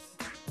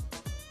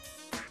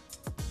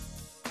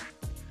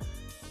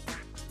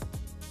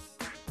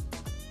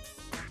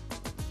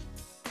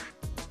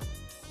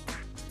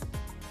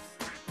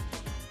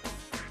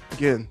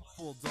 Again,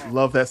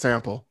 love that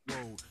sample.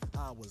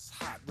 I was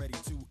hot, ready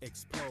to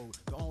explode.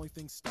 The only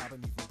thing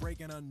stopping me from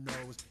breaking her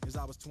nose is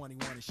I was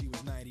 21 and she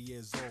was 90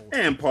 years old.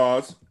 And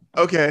pause.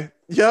 Okay.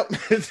 Yep.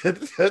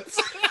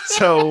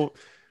 So,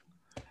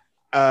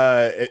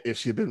 if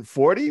she had been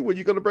 40, were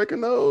you going to break her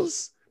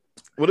nose?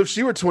 What if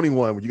she were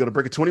 21? Were you going to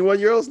break a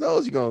 21-year-old's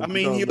nose? He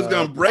was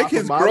going to break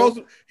his girl's.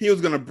 He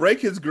was going to break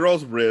his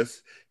girl's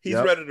wrist. He's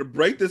ready to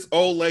break this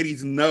old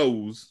lady's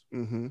nose.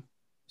 Mm-hmm.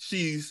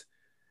 She's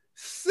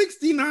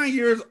 69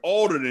 years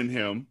older than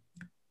him,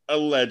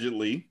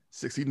 allegedly.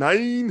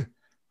 69.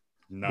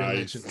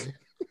 Nice.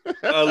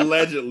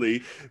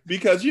 Allegedly,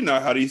 because you know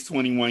how these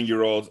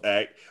 21-year-olds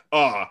act.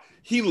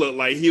 He looked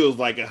like he was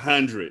like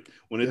 100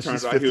 when it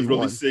turns out 51. He was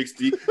really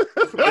 60.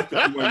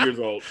 51 years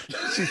old.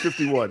 She's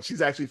 51.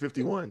 She's actually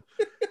 51.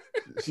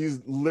 She's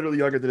literally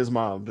younger than his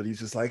mom, but he's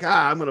just like,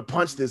 I'm gonna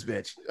punch this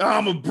bitch.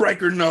 I'm gonna break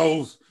her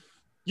nose.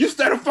 You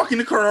start fucking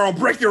the car, I'll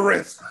break your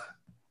wrist.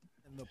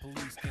 And the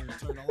police came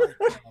to turn the light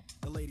off.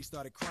 The lady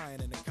started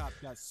crying and the cop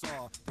got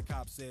saw. The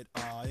cop said,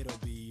 it'll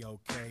be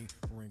okay.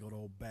 Wrinkled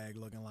old bag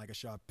looking like a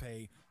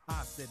Sharpay.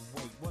 I said,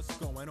 wait, what's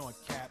going on,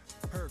 Cap?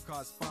 Her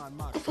car's fine,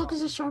 my the fuck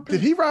is a Sharpay?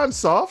 Did he rhyme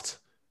soft?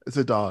 It's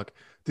a dog.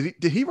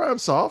 Did he rhyme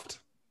soft?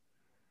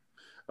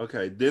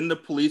 Okay, then the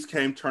police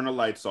came, turned the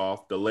lights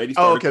off. The lady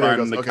started crying,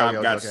 and the cop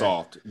got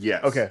soft.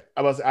 Yes. Okay.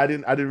 I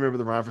didn't remember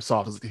the rhyme for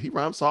soft. I was like, did he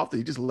rhyme soft? Did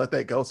he just let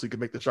that go so he could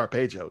make the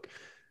Sharpay joke?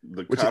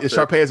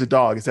 Sharpay is a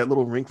dog. It's that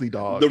little wrinkly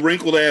dog. The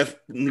wrinkled ass,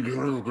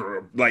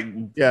 like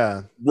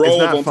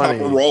rolls on funny.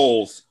 top of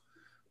rolls.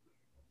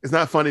 It's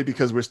not funny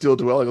because we're still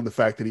dwelling on the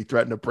fact that he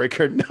threatened to break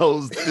her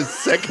nose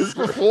just seconds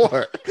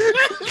before.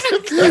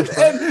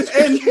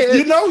 and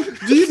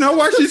do you know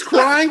why she's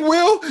crying,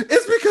 Will?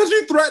 It's because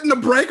you threatened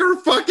to break her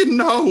fucking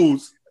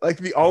nose. Like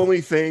the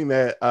only thing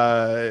that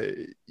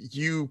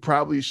you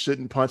probably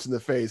shouldn't punch in the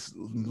face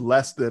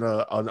less than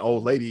an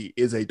old lady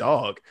is a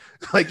dog.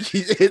 Like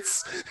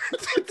it's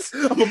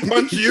I'm gonna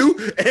punch you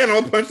and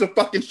I'll punch the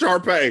fucking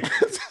Sharpay.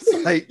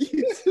 Like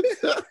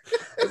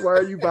why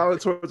are you bowing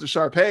towards a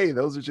Sharpay?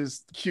 Those are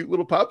just cute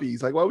little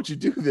puppies. Like why would you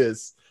do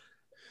this?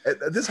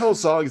 This whole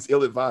song is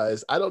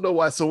ill-advised. I don't know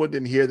why someone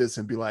didn't hear this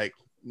and be like,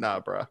 nah,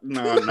 bro.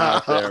 No,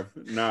 not there.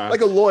 Nah.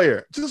 Like a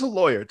lawyer. Just a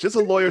lawyer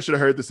should have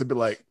heard this and be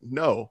like,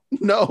 no,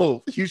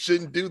 you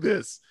shouldn't do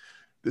this.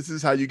 This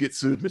is how you get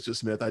sued, Mr.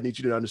 Smith. I need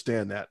you to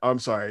understand that. I'm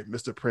sorry,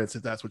 Mr. Prince,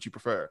 if that's what you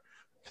prefer.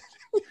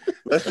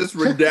 Let's just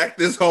redact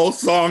this whole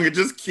song and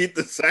just keep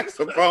the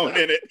saxophone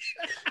in it.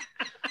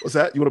 What's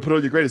that? You want to put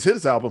on your greatest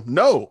hits album?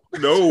 No.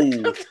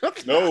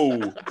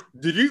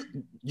 Did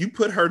you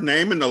put her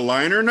name in the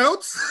liner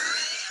notes?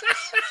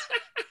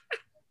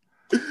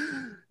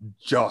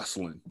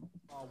 Jocelyn.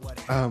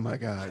 Oh my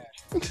God.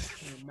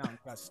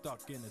 Got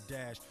stuck in a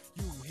dash.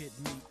 You hit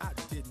me, I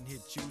didn't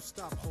hit you.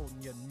 Stop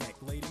holding your neck,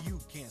 lady. You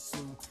can't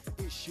sue.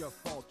 It's your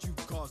fault. You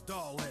caused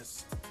all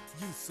this.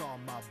 You saw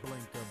my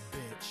blinker,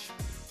 bitch.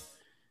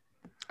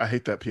 I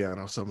hate that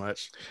piano so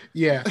much.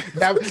 Yeah,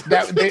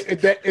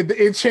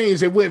 it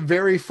changed. It went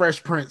very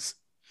Fresh Prince.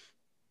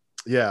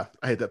 Yeah,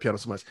 I hate that piano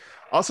so much.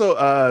 Also,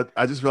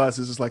 I just realized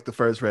this is like the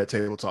first Red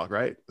Table Talk,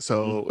 right?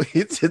 So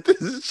this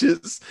is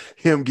just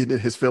him getting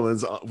his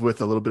feelings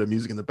with a little bit of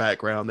music in the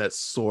background that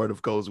sort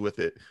of goes with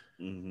it.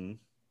 Mm-hmm.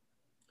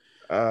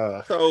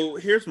 So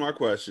here's my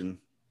question.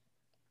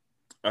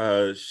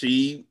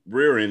 She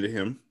rear-ended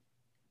him.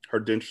 Her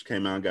dentures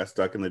came out and got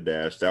stuck in the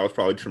dash. That was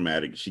probably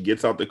traumatic. She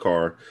gets out the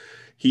car.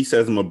 He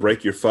says, I'm going to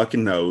break your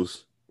fucking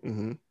nose.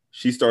 Mm-hmm.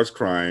 She starts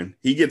crying.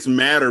 He gets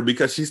madder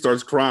because she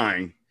starts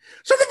crying.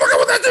 Shut the fuck up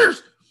with that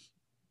tears!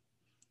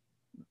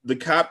 The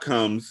cop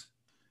comes.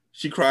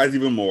 She cries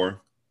even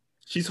more.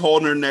 She's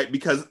holding her neck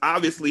because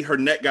obviously her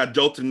neck got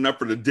jolted enough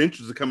for the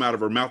dentures to come out of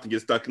her mouth and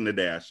get stuck in the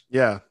dash.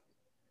 Yeah.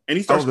 And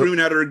he starts screaming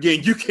at her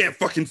again, you can't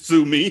fucking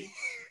sue me.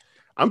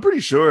 I'm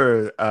pretty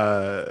sure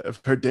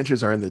if her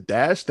dentures are in the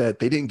dash that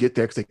they didn't get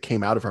there because they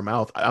came out of her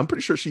mouth. I'm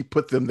pretty sure she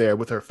put them there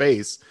with her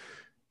face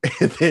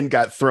and then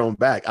got thrown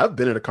back. I've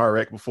been in a car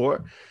wreck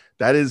before.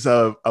 That is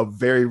a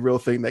very real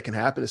thing that can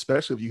happen,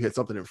 especially if you hit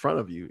something in front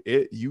of you.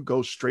 You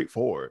go straight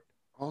forward.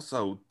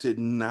 Also, did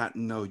not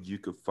know you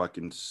could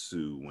fucking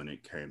sue when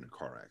it came to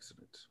car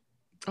accidents.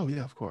 Oh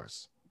yeah, of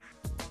course.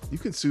 You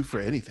can sue for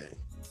anything.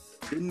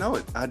 Didn't know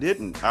it. I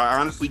didn't. I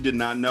honestly did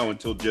not know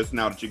until just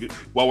now that you could.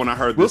 Well, when I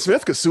heard Will this,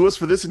 Smith could sue us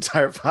for this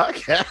entire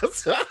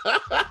podcast.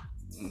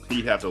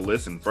 he'd have to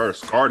listen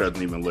first. Car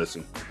doesn't even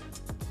listen.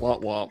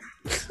 Womp womp.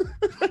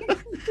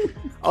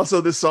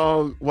 Also, this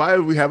song, why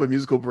do we have a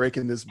musical break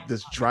in this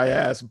dry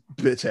ass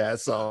bitch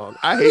ass song?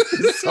 I hate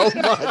this so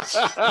much.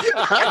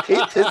 I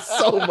hate this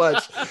so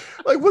much.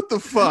 Like, what the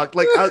fuck?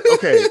 Like,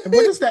 okay.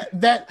 What is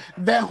that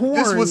horn?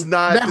 This was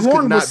not, that this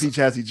horn could not was... be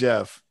Jazzy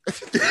Jeff.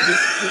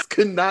 this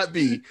could not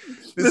be.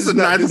 This is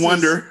Ninth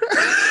Wonder.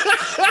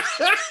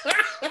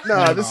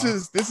 No, this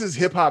is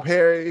Hip Hop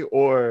Harry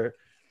or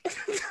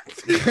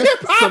Hip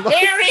Hop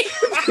Harry.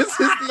 This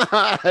is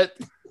not.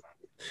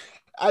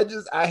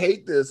 I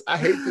hate this. I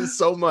hate this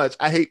so much.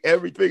 I hate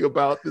everything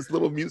about this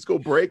little musical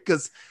break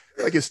because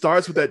like it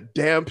starts with that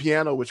damn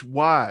piano, which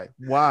why?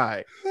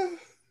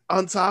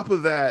 On top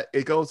of that,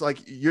 it goes like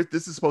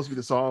this is supposed to be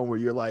the song where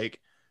you're like,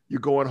 you're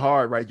going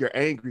hard, right? You're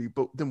angry,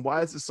 but then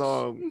why is the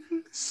song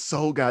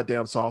so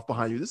goddamn soft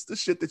behind you? This is the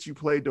shit that you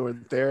play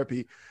during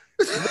therapy.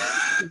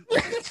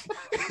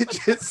 It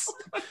just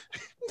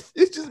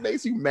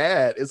makes you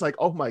mad. It's like,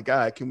 oh my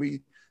God, can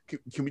we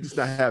just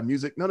not have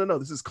music? No,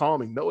 this is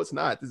calming. No, it's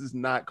not. This is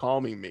not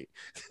calming me.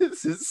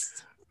 This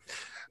is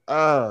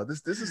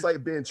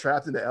like being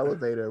trapped in the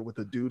elevator with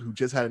a dude who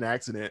just had an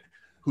accident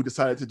who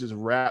decided to just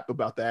rap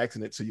about the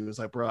accident to you. It's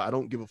like, bro, I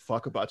don't give a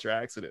fuck about your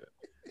accident.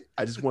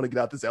 I just want to get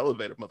out this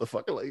elevator,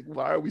 motherfucker. Like,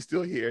 why are we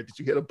still here? Did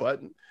you hit a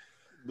button?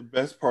 The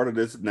best part of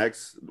this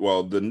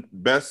the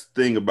best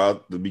thing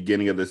about the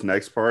beginning of this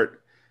next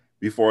part,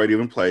 before it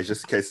even plays,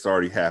 just in case it's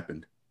already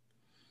happened,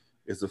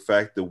 is the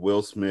fact that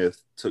Will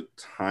Smith took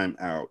time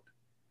out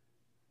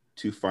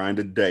to find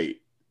a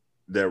date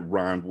that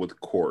rhymed with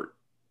court.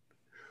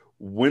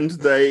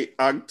 Wednesday,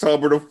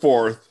 October the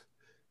 4th.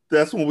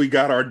 That's when we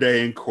got our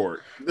day in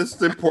court. This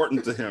is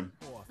important to him.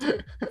 We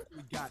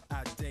got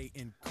our day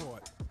in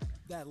court.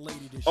 That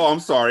lady I'm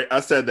sorry. I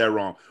said that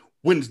wrong.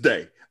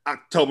 Wednesday,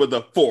 October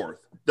the 4th.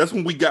 That's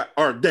when we got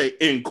our day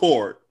in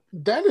court.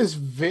 That is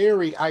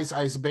very Ice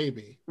Ice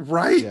Baby.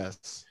 Right?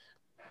 Yes.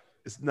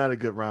 It's not a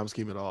good rhyme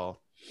scheme at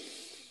all.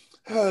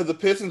 The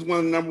Pistons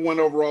won the number 1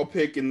 overall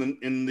pick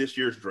in this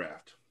year's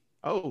draft.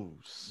 Oh,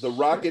 the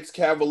Rockets,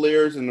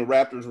 Cavaliers, and the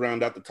Raptors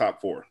round out the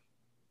top 4.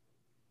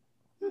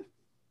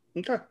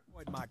 Okay.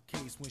 My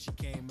case when she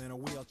came in a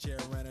wheelchair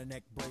and a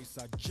neck brace.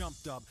 I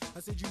jumped up. I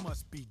said, "You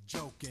must be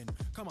joking.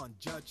 Come on,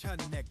 judge, her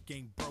neck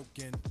ain't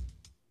broken."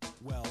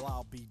 Well,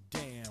 I'll be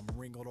damn.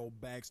 Wrinkled old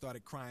bag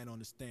started crying on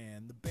the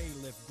stand. The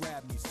bailiff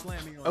grabbed me,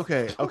 slammed me on.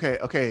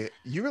 Okay.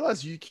 You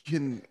realize you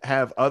can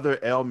have other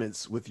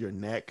ailments with your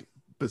neck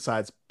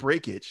besides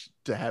breakage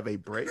to have a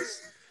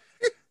brace?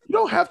 You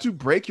don't have to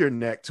break your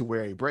neck to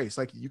wear a brace.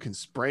 Like, you can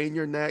sprain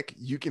your neck.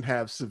 You can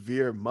have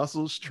severe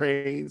muscle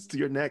strains to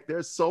your neck.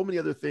 There's so many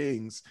other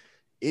things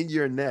in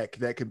your neck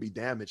that can be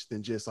damaged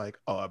than just like,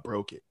 oh, I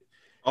broke it.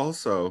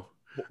 Also,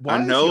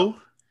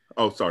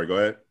 sorry, go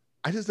ahead.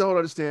 I just don't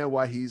understand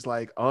why he's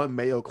like on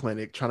Mayo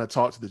Clinic trying to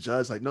talk to the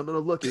judge. Like, no,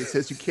 look, it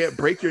says you can't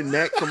break your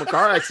neck from a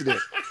car accident.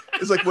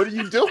 It's like, what are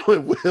you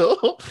doing,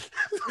 Will?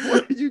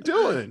 What are you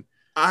doing?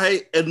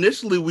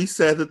 We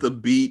said that the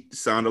beat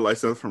sounded like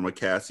something from a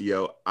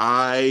Casio.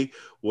 I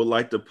would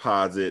like to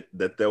posit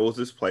that there was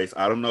this place.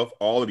 I don't know if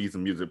all of these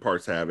music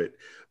parks have it,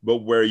 but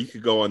where you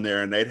could go in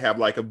there and they'd have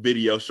like a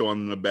video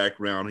showing in the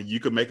background and you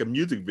could make a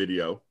music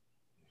video.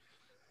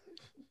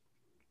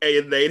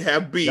 And they'd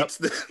have beats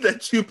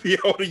that you'd be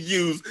able to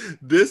use.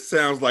 This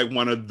sounds like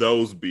one of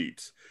those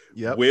beats.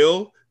 Yep.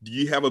 Will, do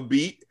you have a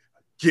beat?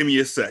 Give me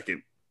a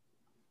second.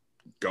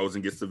 Goes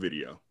and gets the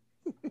video.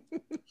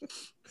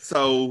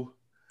 So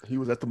he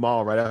was at the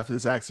mall right after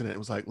this accident. It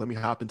was like, let me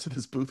hop into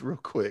this booth real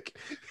quick.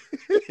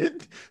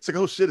 It's like,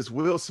 oh shit, it's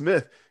Will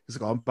Smith. He's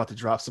like, oh, I'm about to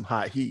drop some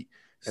hot heat.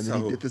 And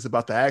then he did this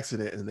about the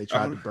accident, and they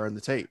tried to burn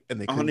the tape.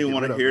 And they I don't even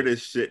want to hear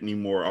this shit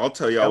anymore. I'll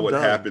tell y'all what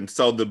happened.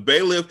 So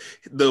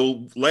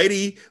the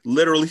lady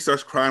literally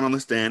starts crying on the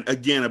stand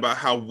again about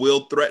how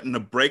Will threatened to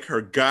break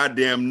her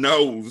goddamn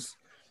nose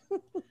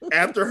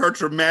after her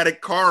traumatic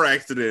car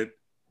accident.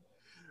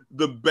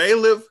 The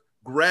bailiff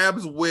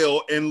grabs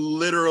Will and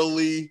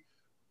literally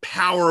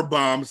power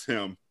bombs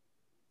him.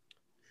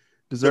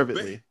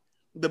 Deservedly.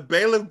 The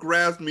bailiff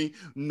grabs me.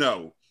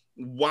 No.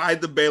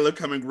 Why'd the bailiff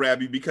come and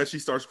grab you? Because she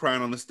starts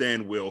crying on the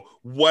stand, Will.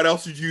 What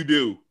else did you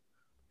do?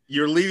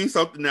 You're leaving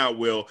something out,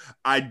 Will.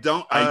 I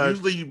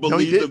usually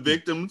believe the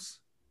victims.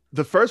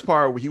 The first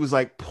part where he was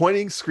like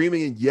pointing,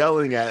 screaming, and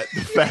yelling at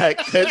the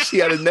fact that she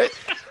had a neck.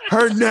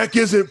 Her neck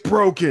isn't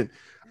broken.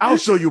 I'll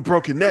show you a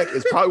broken neck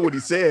is probably what he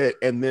said.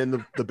 And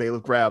then the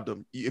bailiff grabbed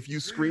him. If you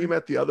scream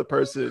at the other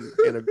person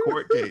in a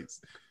court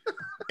case,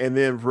 and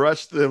then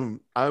rush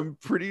them, I'm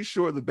pretty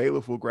sure the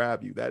bailiff will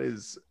grab you. That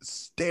is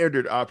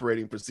standard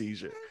operating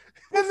procedure.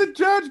 And the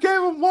judge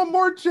gave him one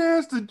more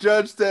chance. The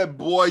judge said,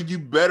 "Boy, you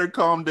better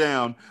calm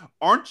down.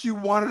 Aren't you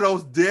one of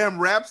those damn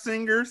rap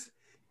singers?"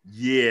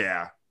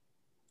 Yeah.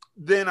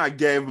 Then I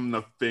gave him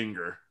the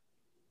finger.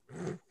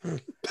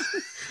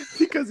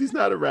 Because he's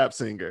not a rap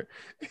singer.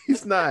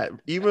 He's not.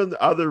 Even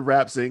other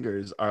rap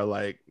singers are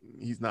like,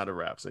 he's not a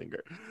rap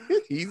singer.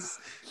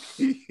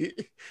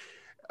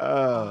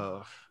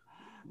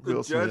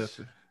 Will Judge,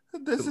 Smith.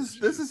 this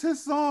is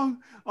his song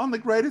on the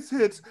greatest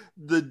hits.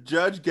 The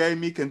judge gave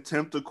me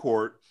contempt of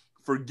court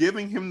for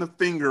giving him the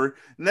finger,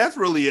 and that's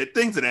really it.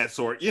 Things of that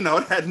sort. You know,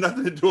 it had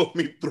nothing to do with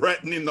me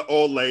threatening the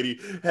old lady.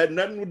 It had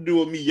nothing to do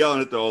with me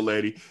yelling at the old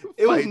lady.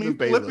 It was me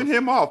flipping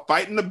him off,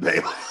 fighting the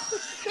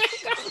bailiff.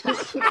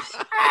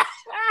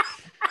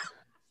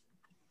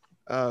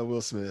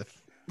 Will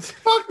Smith.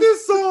 Fuck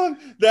this song.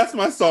 That's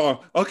my song.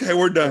 Okay,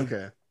 we're done.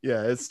 Okay.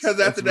 Yeah, it's because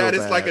after that,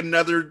 it's like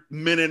another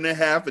minute and a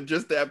half of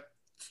just that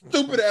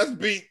stupid ass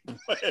beat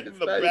playing in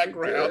the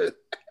background.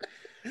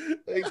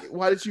 Like,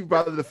 why did you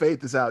bother to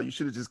fade this out? You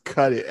should have just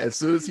cut it. As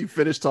soon as he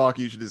finished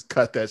talking, you should just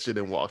cut that shit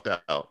and walked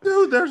out.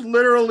 Dude, there's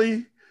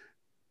literally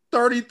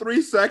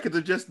 33 seconds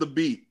of just the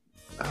beat.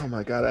 Oh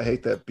my God, I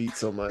hate that beat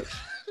so much.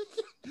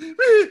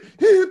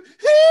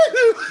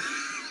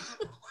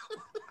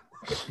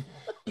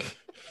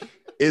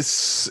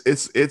 It's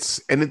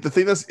and the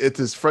thing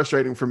it's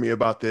frustrating for me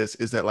about this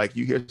is that like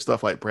you hear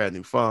stuff like Brand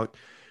New Funk,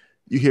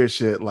 you hear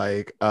shit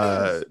like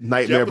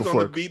Nightmare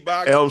Before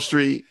Elm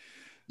Street,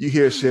 you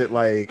hear shit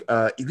like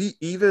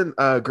even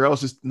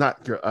Girls Ain't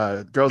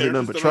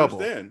Nothing But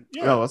Trouble. Yeah.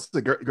 No, it's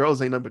the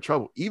Girls Ain't Nothing But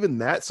Trouble. Even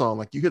that song,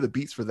 like you hear the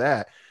beats for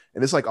that,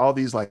 and it's like all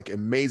these like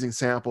amazing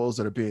samples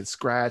that are being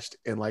scratched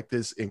and like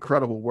this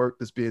incredible work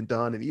that's being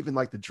done, and even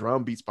like the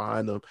drum beats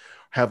behind them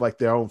have like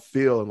their own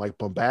feel and like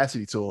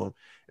bombacity to them.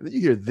 And then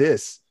you hear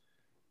this,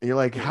 and you're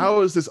like,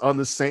 how is this on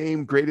the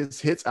same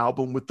greatest hits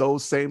album with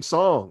those same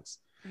songs?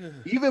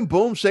 Even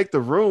Boom Shake the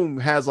Room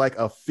has like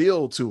a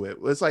feel to it.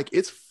 It's like,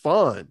 it's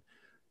fun.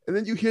 And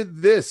then you hear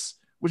this,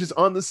 which is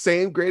on the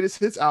same greatest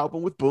hits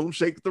album with Boom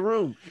Shake the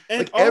Room.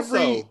 And like also,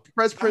 every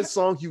Fresh Prince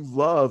song you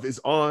love is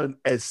on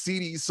a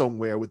CD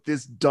somewhere with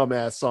this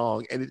dumbass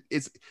song. And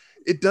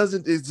it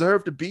doesn't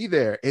deserve to be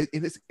there.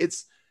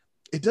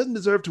 It doesn't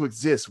deserve to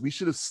exist. We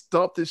should have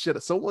stopped this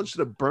shit. Someone should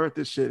have burnt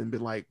this shit and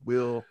been like,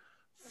 Will,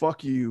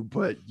 fuck you,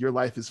 but your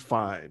life is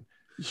fine.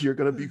 You're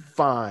going to be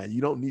fine.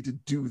 You don't need to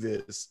do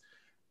this.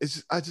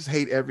 I just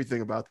hate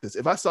everything about this.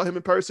 If I saw him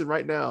in person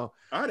right now,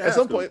 at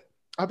some point,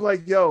 I'd be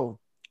like, yo,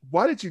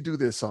 why did you do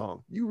this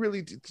song? You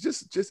really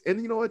just,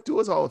 and you know what? Do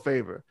us all a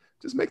favor.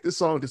 Just make this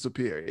song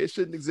disappear. It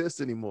shouldn't exist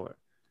anymore.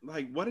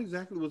 Like, what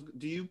exactly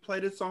do you play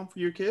this song for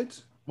your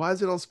kids? Why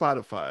is it on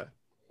Spotify?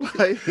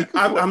 Like,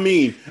 I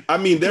mean,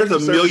 there's a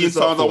million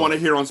songs I want to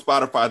hear on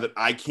Spotify that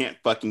I can't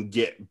fucking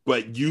get.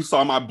 But you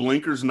saw my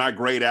blinkers not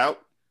grayed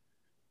out.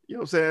 You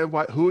know what I'm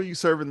saying? Who are you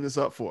serving this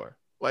up for?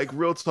 Like,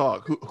 real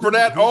talk. For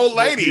that old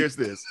lady. Here's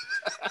this.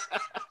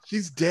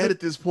 She's dead at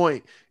this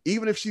point.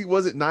 Even if she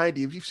wasn't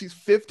 90, if she's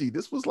 50,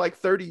 this was like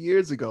 30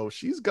 years ago.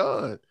 She's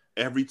gone.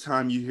 Every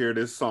time you hear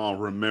this song,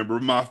 remember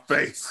my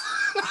face.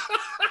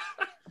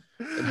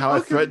 And how I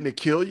threatened to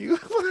kill you.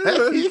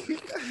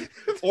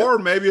 Or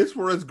maybe it's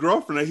for his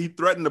girlfriend that he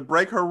threatened to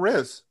break her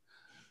wrist.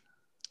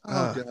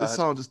 This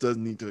song just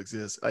doesn't need to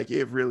exist. Like,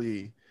 it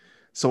really,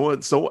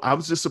 so I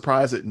was just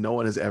surprised that no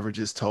one has ever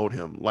just told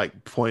him,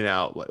 like, point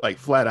out, like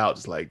flat out,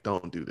 just like,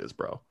 don't do this,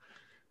 bro.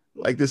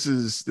 Like, this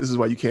is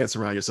why you can't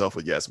surround yourself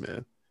with yes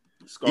men.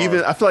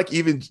 Even I feel like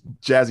even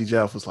Jazzy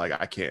Jeff was like,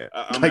 I can't.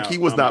 He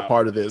was not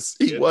part of this.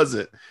 He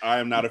wasn't. I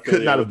am not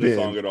affiliated with this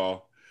song at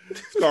all.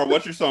 Scar,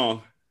 what's your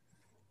song?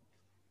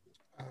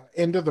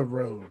 End of the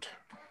Road.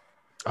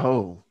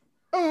 Oh,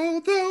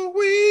 the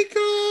we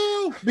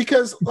go.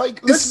 Because,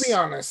 like, let's be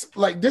honest.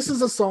 Like, this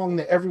is a song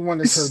that everyone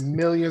has heard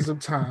millions of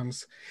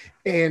times,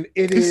 and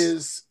it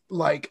is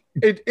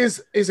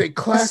a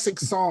classic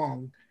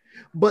song.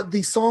 But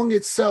the song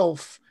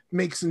itself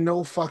makes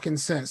no fucking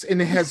sense,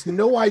 and it has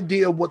no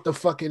idea what the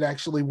fuck it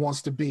actually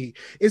wants to be.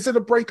 Is it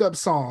a breakup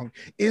song?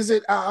 Is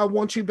it I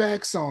Want You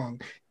Back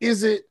song?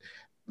 Is it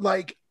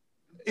like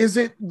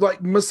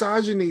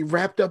misogyny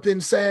wrapped up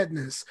in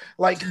sadness?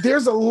 Like,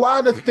 there's a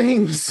lot of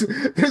things.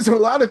 There's a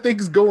lot of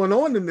things going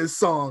on in this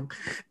song,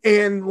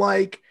 and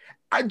like,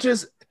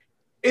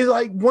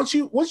 once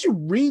you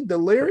read the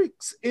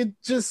lyrics,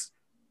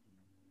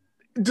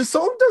 the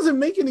song doesn't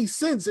make any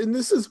sense. And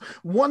this is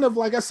one of,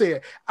 like I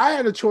said, I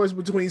had a choice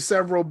between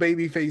several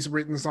Babyface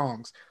written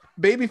songs.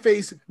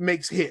 Babyface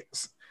makes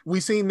hits.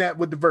 We've seen that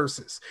with the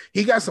verses.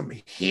 He got some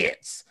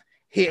hits.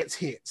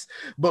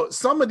 But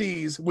some of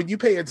these, when you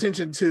pay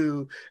attention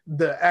to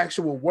the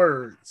actual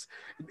words,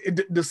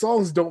 the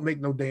songs don't make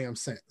no damn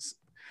sense.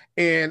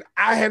 And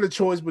I had a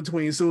choice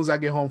between As Soon As I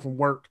Get Home From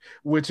Work,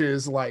 which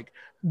is like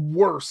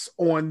worse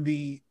on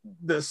the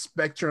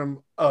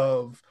spectrum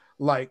of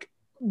like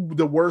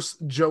the worst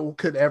Joe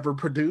could ever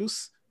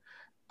produce.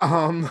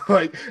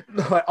 Like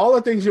all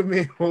the things your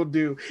man will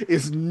do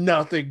is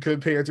nothing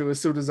compared to as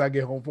soon as I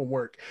get home from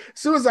work. As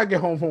soon as I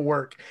get home from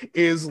work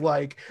is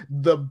like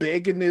the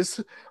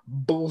beggingest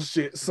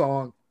bullshit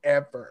song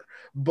ever.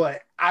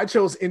 But I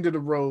chose End of the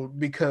Road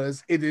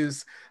because it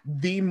is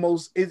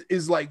it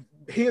is like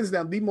hands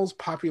down the most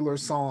popular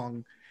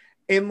song.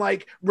 And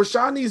like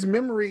Rashani's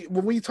memory,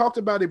 when we talked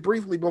about it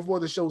briefly before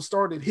the show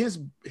started, his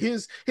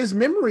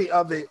memory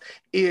of it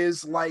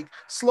is like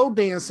slow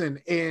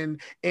dancing and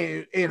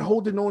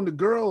holding on to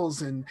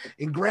girls and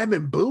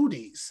grabbing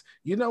booties,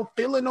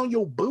 feeling on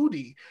your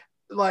booty,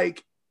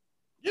 like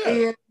Yeah.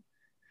 and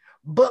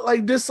but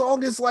like this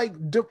song is like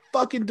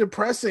fucking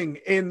depressing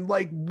and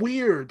like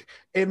weird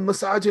and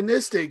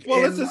misogynistic. Well,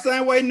 and it's the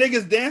same way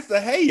niggas dance to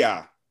Hey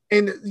Ya.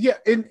 and yeah,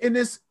 and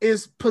it's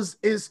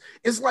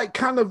like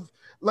kind of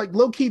like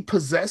low-key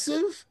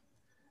possessive,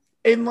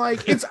 and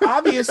like it's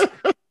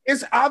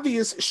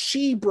obvious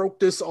she broke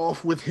this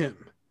off with him.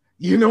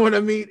 You know what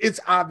I mean? It's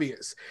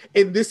obvious.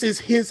 And this is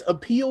his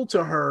appeal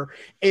to her,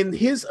 and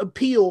his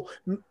appeal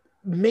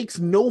makes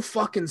no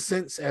fucking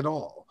sense at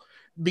all,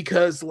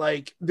 because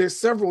like there's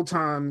several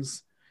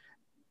times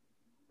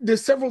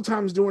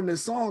during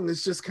this song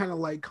it's just kind of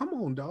like, come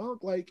on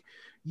dog, like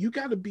you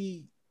got to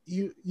be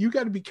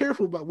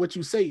careful about what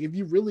you say. If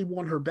you really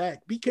want her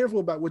back, be careful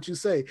about what you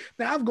say.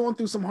 Now, I've gone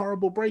through some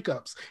horrible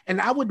breakups,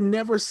 and I would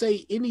never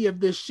say any of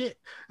this shit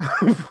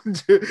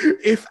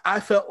if I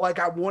felt like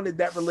I wanted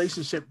that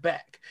relationship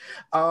back.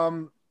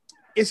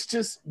 It's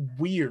just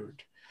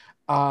weird.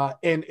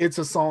 And it's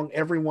a song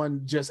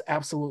everyone just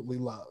absolutely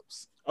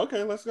loves.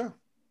 Okay, let's go.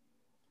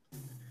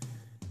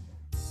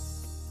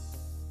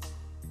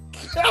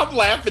 I'm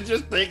laughing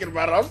just thinking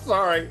about it. I'm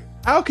sorry.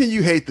 How can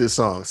you hate this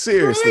song?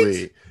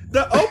 Seriously. Right?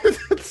 The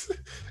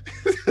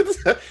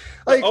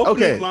opening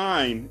okay.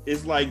 line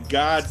is like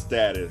God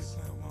status.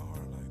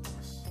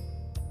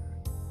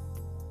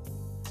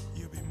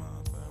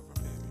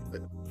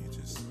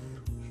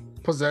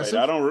 Possessive.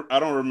 Wait, I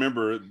don't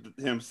remember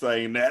him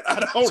saying that.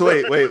 I don't. So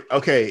wait.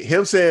 Okay,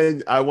 him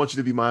saying "I want you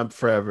to be mine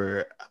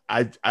forever."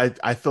 I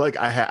feel like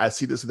I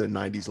see this in the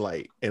 '90s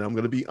light, and I'm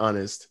gonna be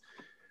honest.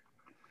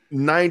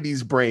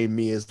 '90s brain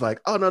me is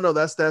like, oh no,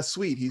 that's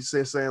sweet. He's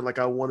saying like,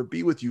 I want to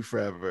be with you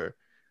forever.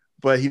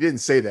 But he didn't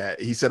say that.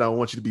 He said, I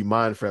want you to be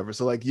mine forever.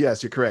 So like,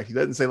 yes, you're correct. He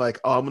doesn't say like,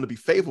 oh, I'm going to be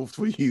faithful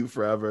to you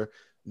forever.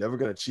 Never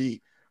going to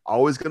cheat.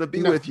 Always going to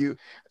be with you.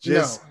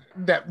 Just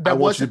that I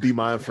want you to be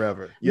mine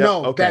forever. Yep,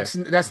 no, okay.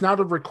 that's not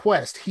a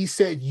request. He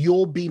said,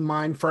 you'll be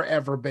mine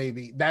forever,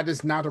 baby. That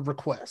is not a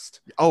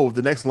request. Oh,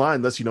 the next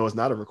line lets you know it's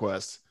not a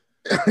request.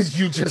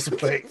 You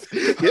just wait.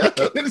 Yeah.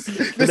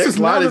 The next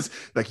line is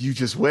like, you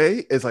just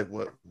wait. It's like,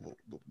 what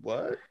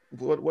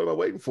am I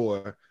waiting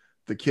for?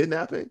 The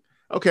kidnapping?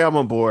 Okay, I'm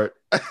on board.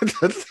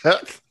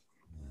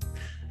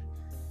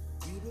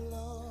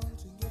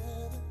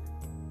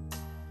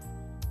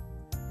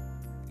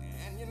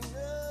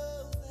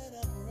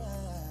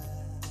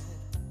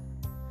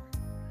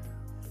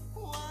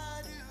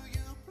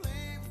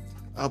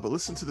 Oh, but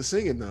listen to the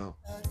singing though.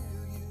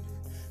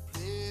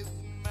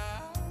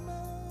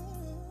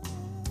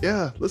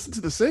 Yeah, listen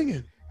to the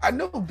singing. I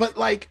know, but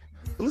like,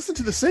 listen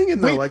to the singing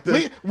though.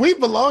 We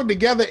belong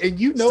together, and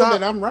you know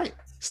that I'm right.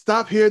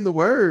 Stop hearing the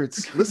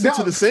words. Listen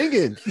to the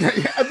singing.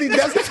 I mean,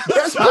 that's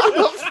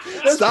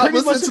stop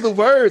listening to the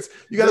words.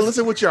 You got to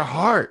listen with your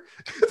heart.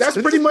 That's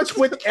pretty much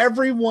what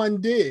everyone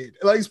did.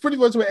 Like, it's pretty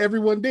much what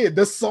everyone did.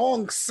 The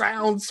song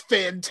sounds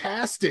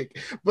fantastic,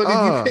 but if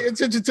you pay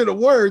attention to the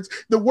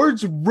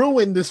words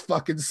ruin this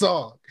fucking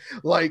song.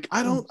 Like,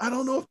 I don't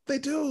know if they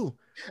do.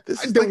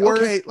 This is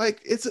okay.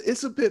 Like,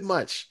 it's a bit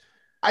much.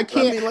 I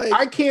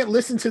can't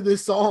listen to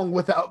this song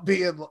without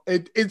being.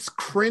 It's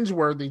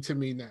cringeworthy to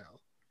me now.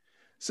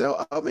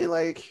 So I mean,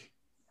 like,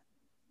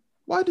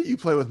 why do you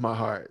play with my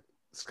heart,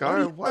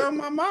 Scar? Why on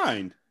my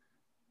mind?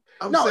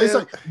 It's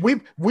like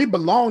we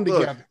belong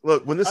together.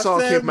 Look, when this song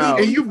came out,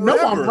 and you know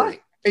I'm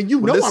right, and you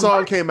know when this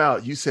song came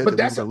out, you said that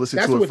we were gonna listen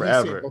to it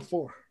forever.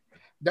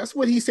 That's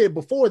what he said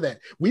before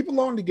that. We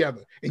belong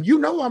together, and you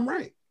know I'm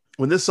right.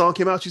 When this song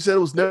came out, you said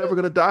it was never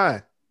gonna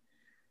die.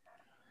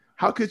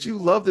 How could you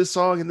love this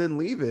song and then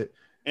leave it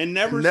and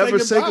never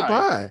say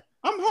goodbye?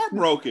 I'm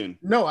heartbroken.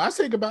 No, I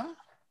say goodbye.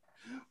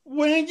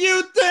 When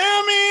you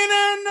tell me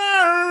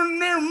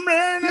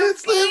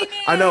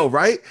I know,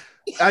 right?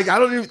 I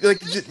don't even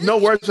like no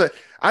words, but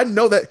I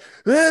know that.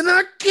 Then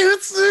I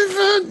can't sleep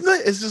at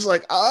night. It's just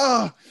like,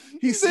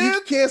 he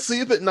can't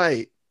sleep at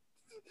night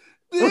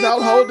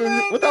without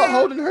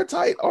holding her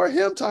tight or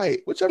him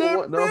tight, whichever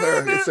one. No,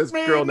 her. It says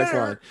girl next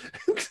line.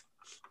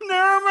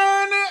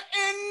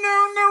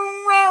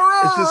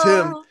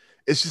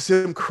 It's just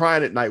him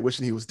crying at night,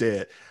 wishing he was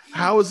dead.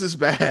 How is this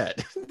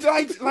bad?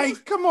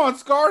 Like, come on,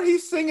 Scar.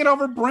 He's singing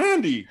over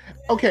Brandy.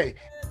 Okay.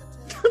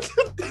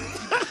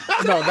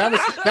 No,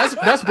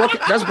 that's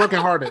Broken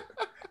Hearted.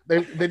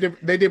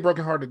 They did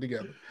Broken Hearted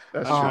together.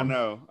 That's true. I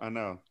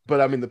know.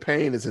 But I mean, the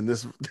pain is in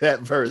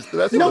that verse.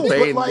 That's what the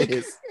pain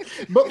is.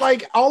 But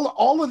like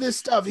all of this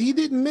stuff, he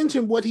didn't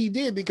mention what he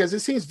did because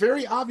it seems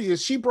very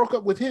obvious she broke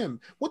up with him.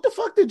 What the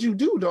fuck did you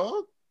do,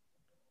 dog?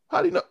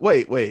 How do you know?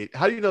 Wait.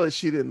 How do you know that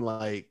she didn't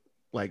like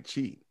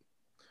cheat?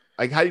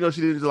 Like, how do you know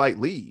she didn't like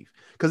leave?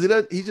 Because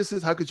he just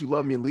says, "How could you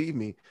love me and leave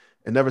me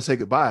and never say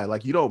goodbye?"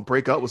 Like, you don't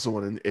break up with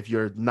someone if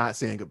you're not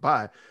saying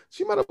goodbye.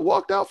 She might have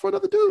walked out for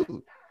another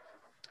dude.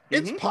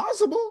 It's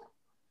possible.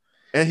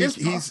 And It's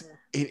possible.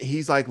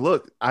 he's like,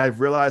 "Look, I've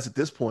realized at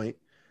this point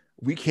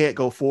we can't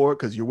go forward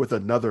because you're with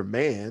another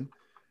man,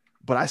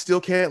 but I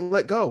still can't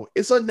let go.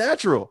 It's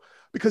unnatural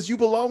because you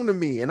belong to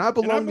me and I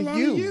belong to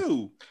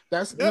you."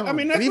 That's I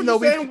mean, that's even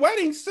what though you say in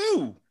weddings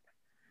too.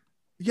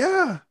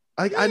 Yeah.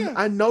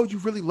 I know you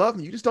really love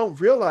me. You just don't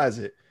realize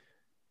it.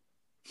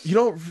 You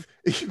don't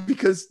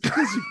because you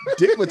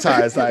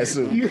digmatized, I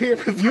assume.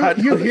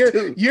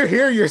 You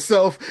hear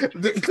yourself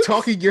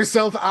talking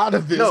yourself out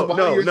of this. No.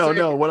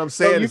 Saying, What I'm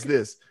saying is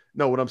this.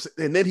 No, what I'm saying,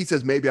 and then he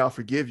says, maybe I'll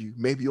forgive you.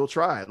 Maybe you'll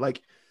try.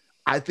 Like,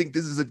 I think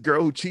this is a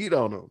girl who cheated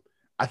on him.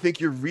 I think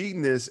you're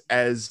reading this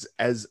as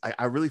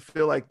I really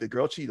feel like the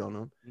girl cheated on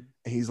him,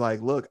 and he's like,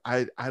 look,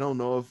 I don't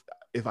know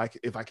if I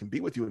can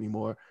be with you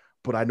anymore,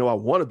 but I know I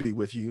want to be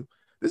with you.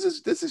 This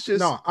is just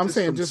no. I'm just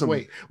saying just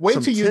wait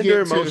some till you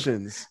tender get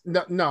emotions.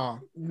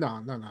 No.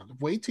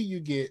 Wait till you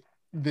get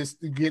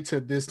to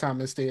this time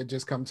instead.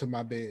 Just come to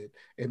my bed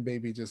and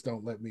baby, just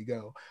don't let me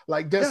go.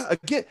 Like that's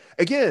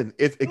Again,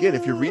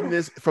 if you're reading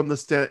this from the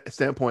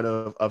standpoint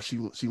of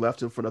she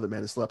left him for another man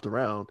and slept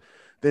around,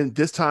 then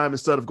this time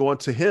instead of going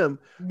to him,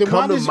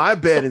 come to my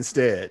bed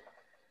instead.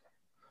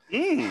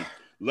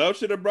 Love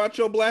should have brought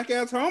your black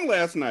ass home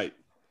last night.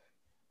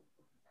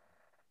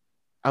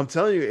 I'm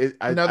telling you,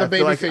 I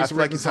feel like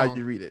it's how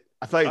you read it.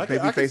 I feel like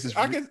Babyface is.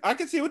 I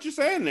can see what you're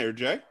saying there,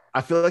 Jay.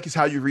 I feel like it's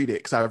how you read it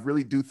because I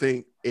really do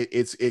think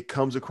it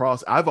comes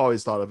across. I've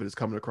always thought of it as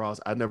coming across.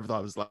 I never thought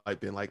it was like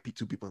being like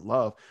two people in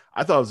love.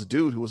 I thought it was a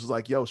dude who was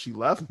like, "Yo, she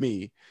left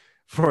me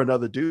for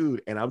another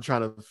dude," and I'm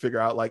trying to figure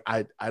out like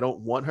I don't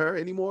want her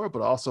anymore,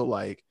 but also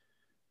like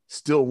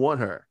still want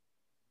her.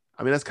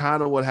 I mean, that's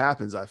kind of what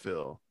happens. I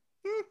feel.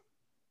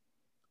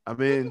 I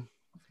mean.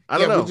 I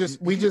don't know.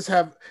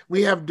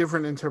 We have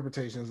different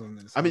interpretations on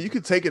this. I mean, you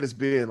could take it as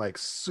being like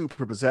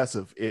super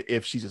possessive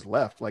if she just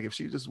left. Like if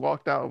she just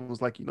walked out and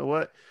was like, you know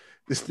what,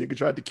 this nigga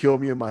tried to kill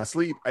me in my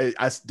sleep.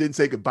 I didn't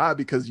say goodbye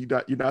because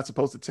you're not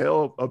supposed to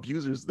tell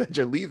abusers that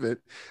you're leaving.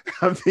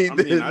 I mean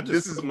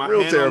this is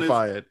real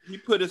terrifying. He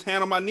put his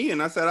hand on my knee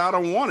and I said, I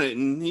don't want it.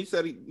 And he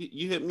said,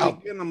 you hit me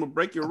again, I'm gonna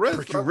break your wrist.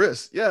 Break your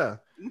wrist, yeah.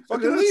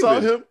 Fucking I saw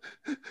him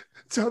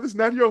tell this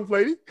 9-year-old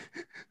lady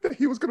that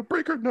he was gonna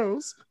break her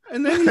nose.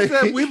 And then he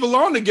said, we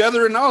belong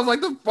together. And I was like,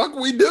 the fuck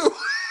we do?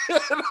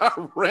 And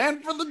I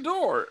ran for the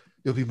door.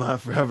 You'll be mine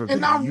forever.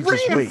 And I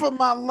ran for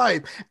my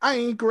life. I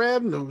ain't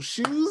grabbed no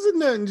shoes or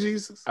nothing,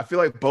 Jesus. I feel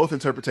like both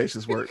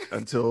interpretations work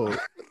until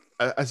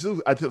I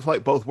feel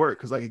like both work.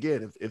 Because like,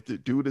 again, if the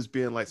dude is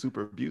being like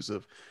super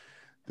abusive,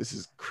 this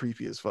is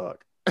creepy as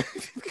fuck.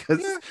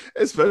 Because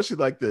especially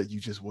like you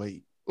just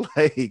wait.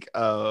 Like,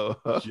 are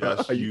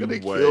you gonna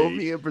kill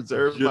me and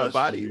preserve my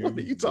body? What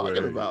are you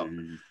talking about?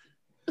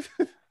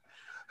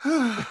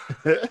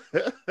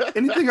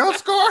 Anything else,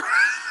 Scar?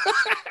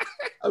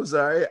 I'm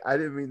sorry, I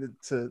didn't mean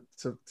to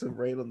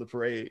rain on the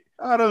parade.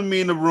 I don't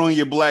mean to ruin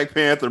your Black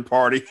Panther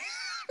party.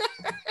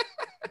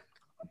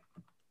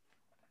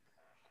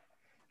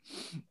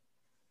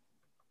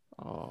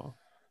 Oh.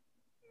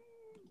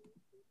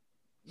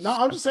 No,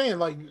 I'm just saying,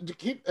 like,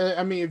 keep.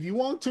 I mean, if you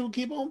want to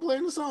keep on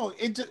playing the song,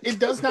 it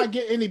does not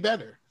get any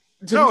better.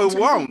 No, it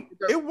won't.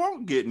 It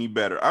won't get any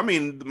better. I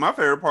mean, my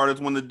favorite part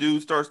is when the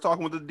dude starts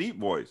talking with the deep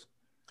voice,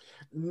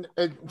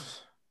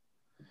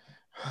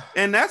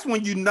 and that's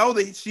when you know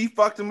that she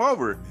fucked him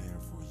over.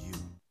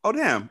 Oh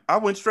damn! I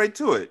went straight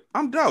to it.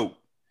 I'm dope.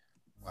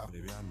 Wow.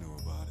 Baby, I know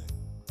about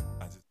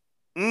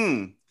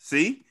it.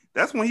 See,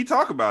 that's when he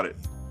talk about it.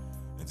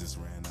 I just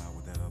ran out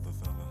with that other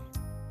fella.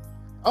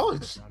 Oh,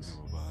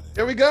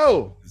 here we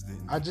go.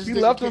 He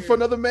left him for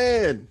another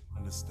man.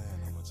 Understand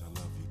how much I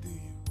love you, do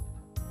you?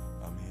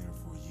 I'm here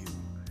for you.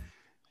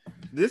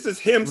 This is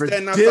him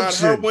standing outside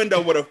her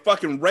window with a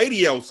fucking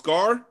radio,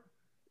 Scar.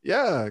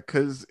 Yeah,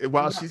 because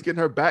while she's getting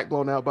her back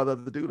blown out by the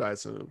other dude, I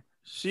assume.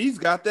 She's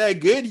got that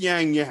good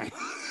yang yang.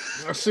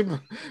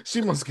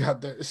 She must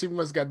got that. She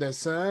must got that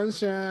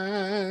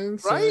sunshine,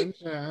 right?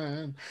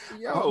 Sunshine.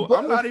 Yo,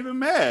 I'm not even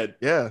mad.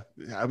 Yeah,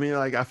 I mean,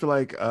 like I feel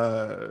like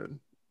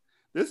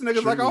this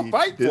nigga's like, I'll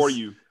fight for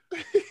you.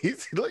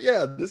 This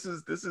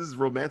is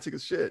romantic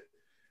as shit.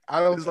 I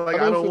don't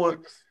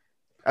want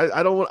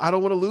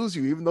to lose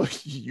you, even though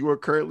you are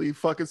currently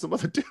fucking some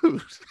other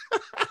dude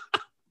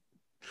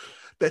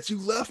that you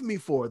left me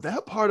for.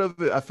 That part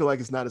of it, I feel like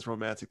it's not as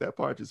romantic. That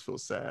part just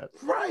feels sad,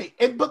 right?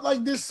 But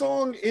like this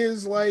song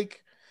is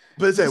like,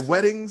 but it's at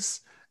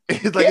weddings.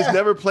 It's like it's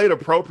never played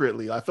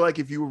appropriately. I feel like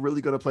if you were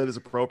really going to play this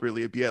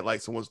appropriately, it'd be at like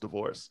someone's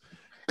divorce.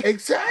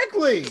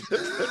 Exactly.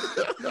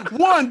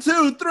 1,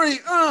 2, 3.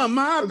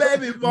 My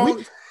baby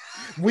won't.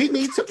 We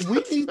need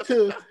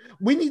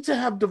to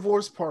have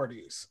divorce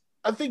parties.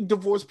 I think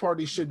divorce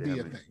parties should be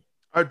a thing.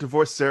 Our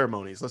divorce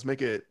ceremonies. Let's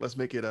make it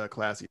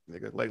classy,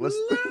 nigga. Like let's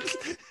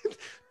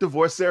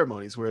divorce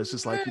ceremonies where it's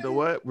just like, you know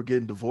what? We're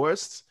getting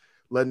divorced.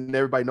 letting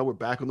everybody know we're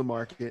back on the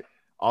market.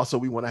 Also,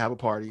 we want to have a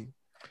party.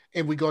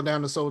 And we go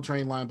down the Soul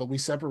Train line, but we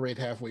separate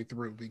halfway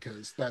through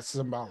because that's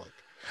symbolic.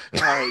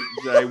 All right,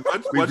 Jay, We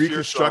what's your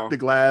reconstruct song? the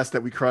glass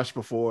that we crushed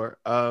before.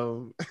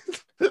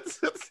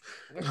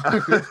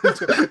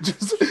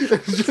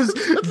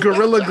 just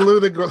gorilla glue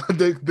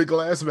the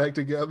glass back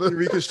together. We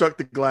reconstruct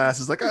the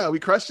glass. It's like, we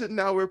crushed it, and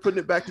now we're putting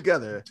it back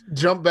together.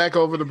 Jump back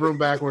over the broom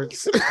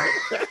backwards.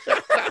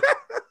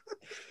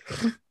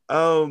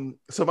 So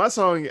my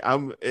song,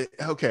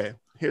 okay.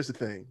 Here's the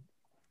thing.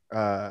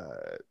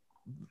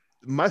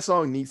 My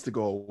song needs to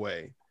go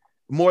away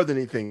more than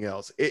anything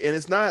else. And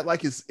it's not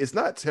like it's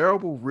not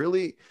terrible,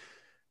 really.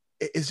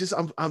 It's just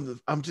I'm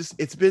just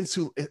it's been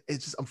too.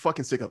 It's just I'm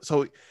fucking sick of it.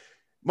 So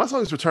my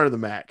song is Return of the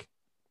Mac.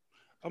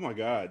 Oh my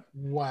God.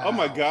 Wow. Oh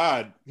my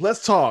God.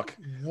 Let's talk.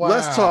 Wow.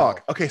 Let's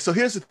talk. Okay, so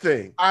here's the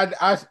thing.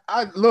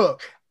 I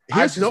look.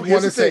 I just want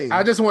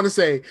to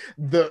say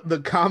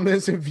the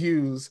comments and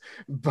views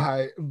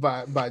by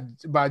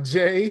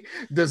Jay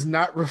does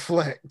not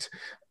reflect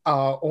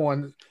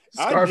on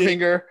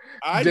Scarfinger,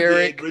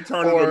 Derek, did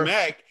Return of the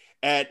Mac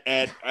at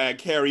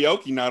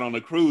karaoke night on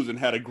a cruise and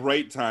had a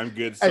great time,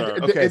 good sir.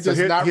 Okay, it does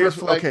not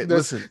reflect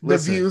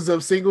the views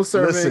of single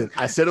serving. Listen,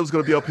 I said it was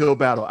going to be uphill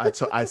battle. I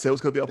said it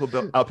was going to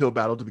be uphill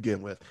battle to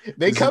begin with.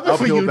 They coming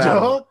for you,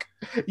 dog.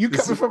 You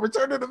coming from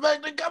Return of the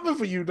Mac? They coming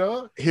for you,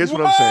 dog. Here's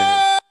what I'm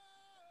saying.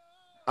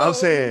 I'm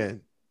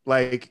saying,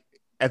 like,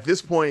 at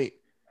this point,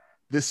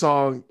 this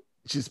song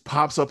just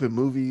pops up in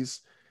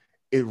movies.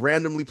 It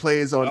randomly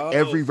plays on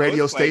every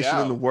radio station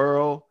in the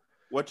world.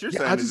 What you're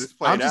saying is it's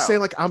played out. I'm just saying,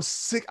 like, I'm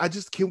sick.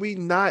 Can we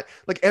not,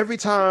 like, every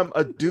time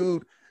a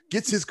dude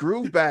gets his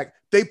groove back,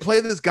 they play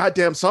this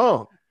goddamn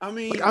song. I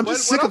mean, like, I'm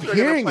just sick of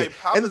hearing it.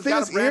 And the thing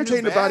that's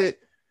irritating about it,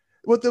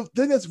 the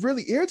thing that's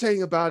really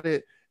irritating about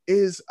it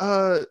is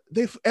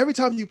every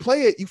time you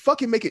play it, you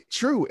fucking make it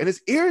true, and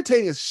it's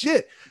irritating as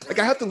shit. Like,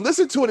 I have to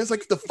listen to it. It's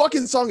like the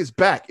fucking song is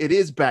back. It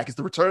is back. It's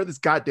the return of this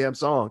goddamn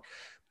song.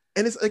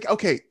 And it's like,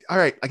 okay, all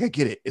right, like, I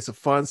get it. It's a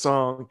fun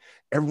song.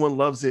 Everyone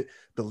loves it.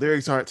 The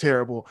lyrics aren't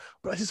terrible,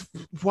 but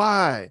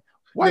why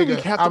do we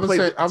have to play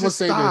it? I'm gonna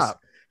say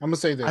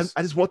this.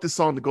 I just want this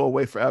song to go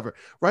away forever.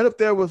 Right up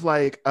there with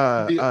like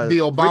the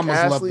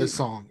Obamas love this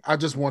song. I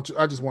just want to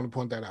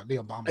point that out. The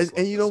Obamas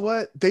and you know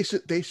what? They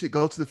should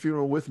go to the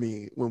funeral with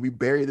me when we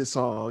bury this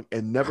song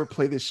and never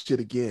play this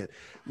shit again.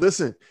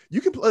 Listen,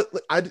 you can play.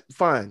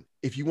 Fine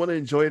if you want to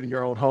enjoy it in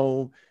your own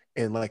home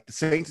and like the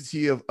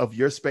sanctity of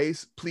your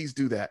space. Please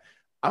do that.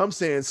 I'm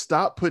saying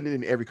stop putting it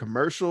in every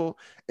commercial,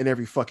 in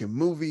every fucking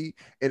movie,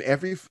 in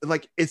every,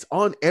 like, it's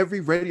on every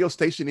radio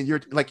station, and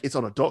you're like, it's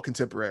on adult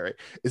contemporary,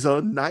 it's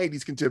on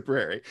 90s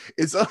contemporary,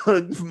 it's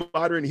on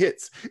modern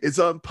hits, it's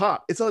on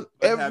pop, it's on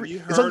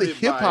it's on the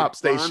hip hop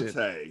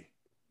station.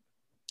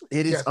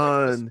 It is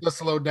on the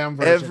slowed down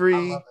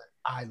version.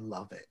 I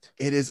love it.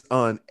 It is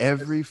on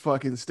every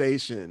fucking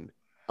station,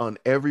 on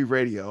every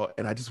radio,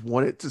 and I just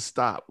want it to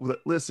stop.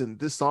 Listen,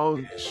 this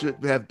song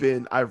should have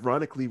been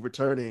ironically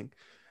returning.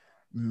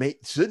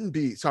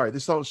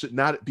 This song should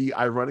not be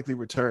ironically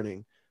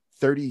returning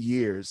 30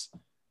 years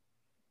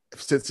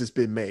since it's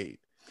been made.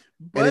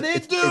 But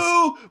it do.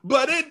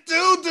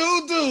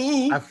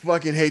 I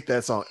fucking hate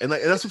that song. And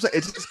that's what I'm saying.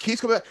 It just keeps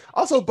coming back.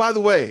 Also, by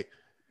the way,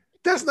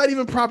 that's not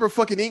even proper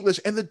fucking English.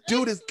 And the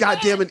dude is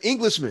goddamn an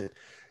Englishman.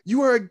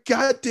 You are a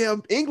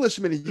goddamn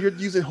Englishman and you're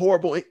using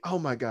horrible. Oh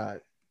my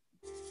God.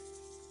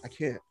 I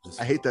can't.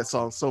 I hate that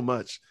song so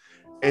much.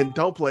 And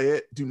don't play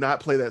it. Do not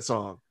play that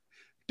song.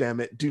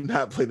 Damn it! Do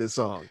not play this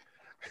song.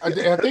 I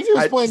think he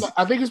was playing.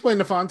 I think he's playing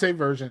the Fonte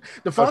version.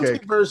 The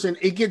Fonte version,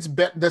 it gets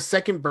better. The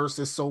second verse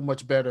is so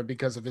much better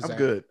because of his. I'm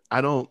good.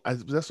 I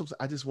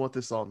just want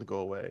this song to go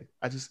away.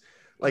 I just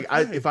like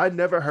if I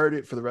never heard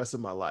it for the rest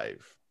of my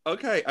life.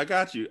 Okay, I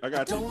got you. If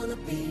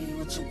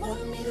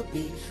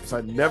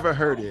I never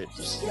heard it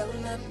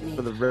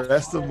for the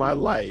rest of my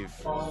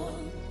life,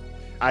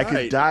 I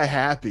could die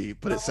happy,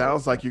 but it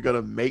sounds like you're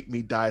gonna make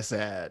me die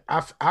sad.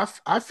 I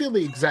feel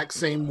the exact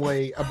same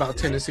way about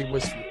Tennessee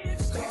whiskey.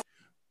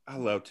 I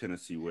love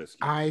Tennessee whiskey.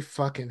 I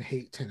fucking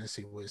hate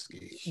Tennessee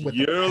whiskey.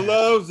 Your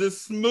love's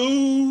is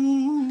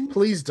smooth.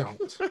 Please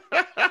don't.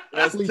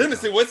 That's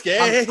Tennessee whiskey.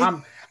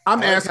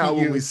 I'm asking you.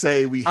 When we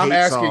say we hate I'm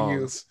asking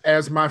songs. you,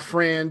 as my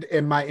friend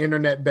and my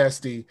internet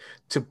bestie,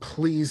 to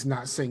please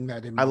not sing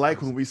that in. I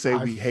like when we say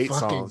we hate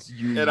songs.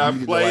 I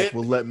play it.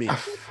 Well, let me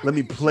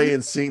play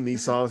and sing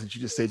these songs that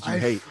you just said you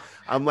hate.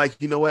 I'm like,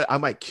 you know what? I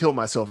might kill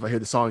myself if I hear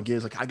the song again.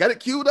 It's like I got it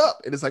queued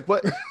up, and it's like,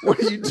 what? What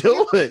are you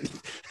doing?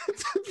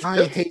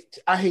 I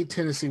hate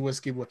Tennessee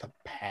whiskey with a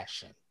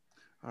passion.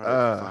 All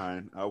right,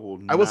 fine. I will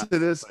say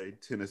this: play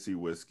Tennessee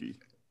whiskey.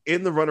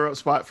 In the runner-up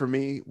spot for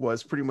me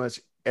was pretty much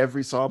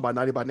every song by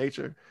Naughty by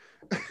Nature.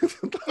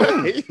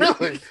 Really?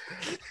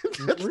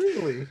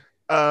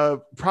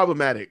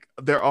 Problematic.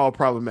 They're all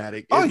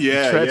problematic. Oh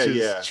yeah,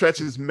 Tretch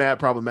is mad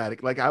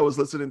problematic. Like I was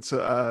listening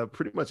to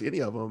pretty much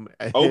any of them.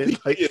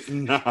 OPP is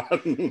not.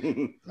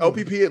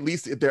 OPP, at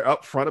least if they're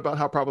upfront about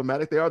how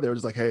problematic they are, they're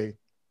just like, hey,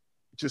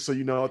 just so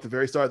you know, at the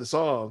very start of the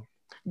song,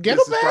 Ghetto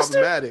this is Bastard?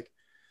 problematic.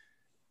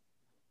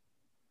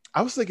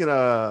 I was thinking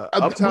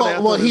Uptown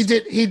well,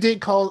 Anthem. he did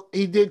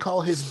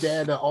call his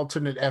dad an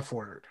alternate F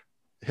word.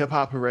 Hip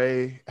Hop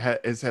Hooray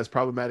has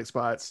problematic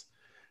spots.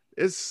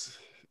 It's,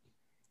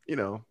 you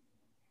know,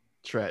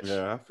 Tretch.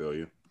 Yeah, I feel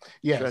you.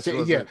 Yeah,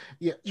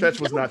 Tretch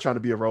was not trying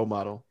to be a role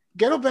model.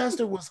 Ghetto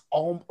Bastard was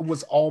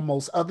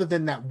almost, other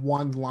than that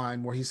one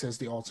line where he says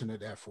the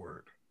alternate F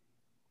word.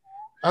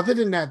 Other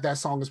than that, that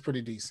song is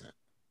pretty decent.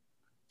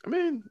 I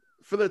mean,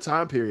 for the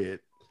time period,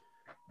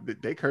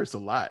 they cursed a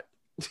lot.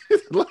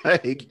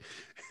 Like,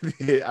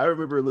 I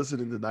remember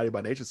listening to 90 by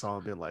Nature song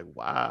and being like,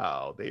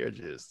 wow, they are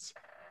just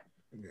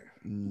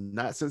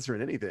not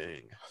censoring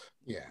anything.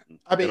 Yeah,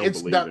 I mean,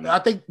 I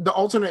think the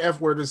alternate F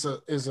word is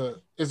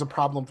a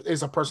problem,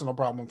 is a personal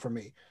problem for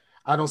me.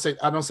 I don't say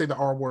the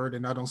R word,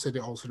 and I don't say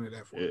the alternate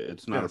F word.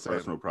 It's not a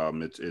personal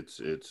problem.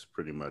 It's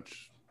pretty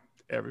much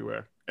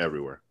everywhere.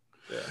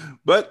 Yeah.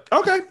 But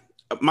okay,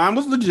 mine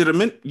was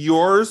legitimate.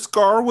 Yours,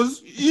 Scar,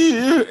 was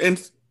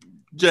and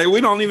Jay,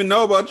 we don't even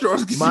know about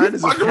yours. Mine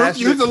is a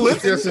passionate.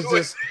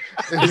 It's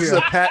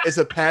it's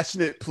a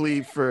passionate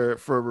plea for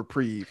a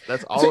reprieve.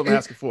 That's all I'm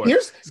asking for.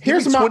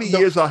 Here's 20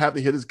 years. I'll have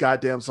to hear this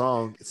goddamn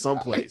song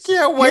someplace. I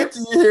can't wait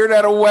till you hear it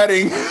at a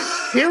wedding.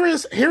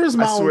 Here's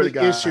my only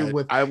issue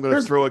with. I'm going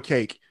to throw a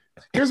cake.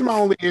 Here's my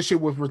only issue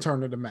with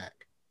Return of the Mac.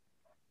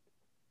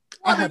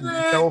 I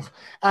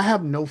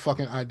have no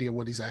fucking idea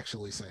what he's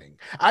actually saying.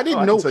 I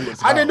didn't know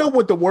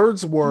what the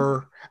words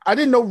were. I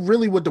didn't know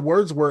really what the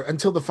words were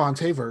until the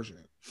Fonte version.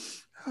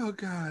 Oh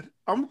God,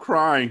 I'm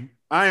crying.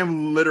 I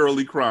am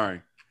literally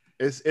crying.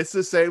 It's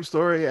the same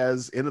story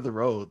as End of the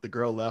Road. The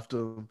girl left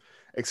him,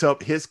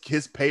 except his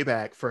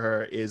payback for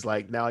her is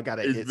like, now I got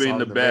a hit song on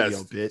the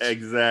radio, bitch.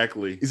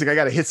 Exactly. He's like, I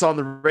got a hit song on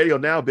the radio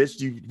now,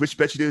 bitch.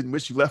 Bet you didn't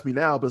wish you left me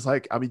now. But it's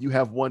like, I mean, you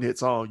have one hit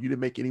song. You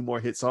didn't make any more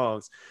hit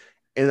songs.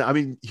 And I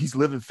mean, he's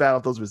living fat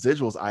off those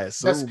residuals, I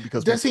assume,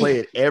 because we play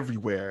it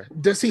everywhere.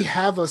 Does he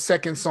have a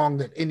second song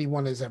that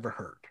anyone has ever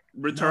heard?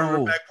 Return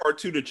of the Mac Part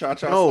 2 to Cha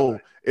Cha. No,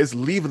 it's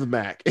Leaving the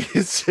Mac.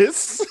 It's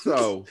just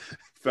so,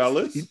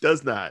 fellas. He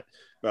does not.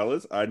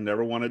 Fellas, I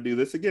never want to do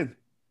this again.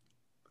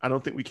 I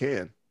don't think we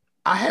can.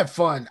 I have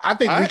fun. I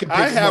think we can pick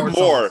I have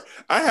more. songs.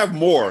 I have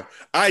more.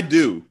 I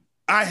do.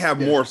 I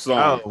have more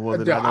songs. Oh, well,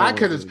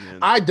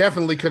 I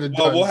definitely could have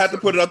done. Well, we'll have to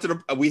put it up to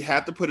the. We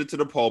have to put it to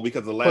the poll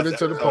because the last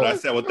episode I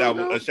said without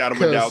a shadow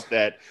of a doubt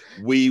that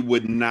we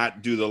would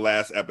not do the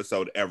last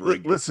episode ever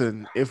again.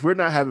 Listen, if we're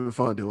not having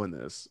fun doing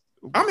this,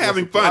 I'm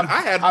having fun. I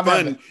had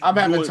fun. I'm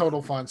having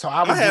total fun. So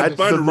I had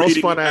fun. The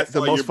most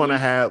fun I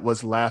had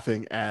was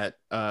laughing at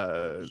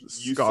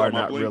Scar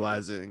not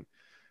realizing.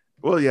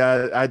 Well,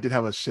 yeah, I did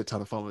have a shit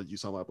ton of fun with You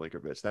Saw My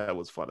Blinker, bitch. That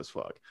was fun as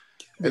fuck.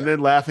 Yeah. And then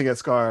laughing at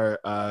Scar,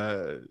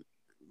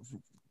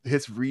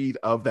 his read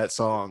of that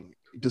song,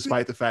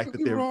 despite the fact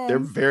that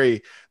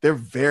they're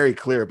very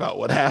clear about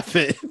what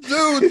happened.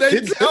 Dude,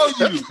 they tell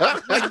you.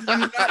 Like, do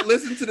you not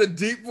listen to the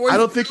deep voice? I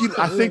don't think you.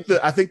 I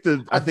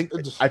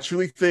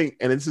truly think,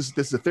 and this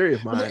is a theory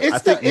of mine. I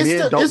think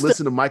men don't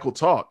listen to Michael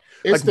talk.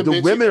 Like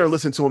the women are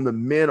listening to him, the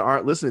men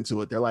aren't listening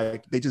to it. They're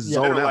like they just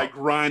zone out, like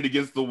grind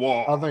against the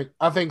wall.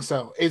 I think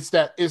so. It's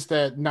that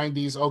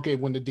 90s. Okay,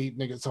 when the deep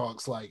nigga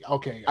talks, like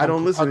okay, I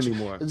don't listen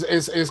anymore.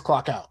 It's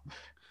clock out.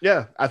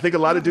 Yeah, I think a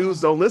lot of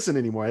dudes don't listen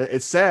anymore.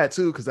 It's sad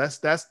too, because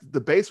that's the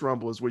bass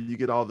rumble is where you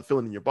get all the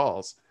feeling in your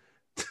balls.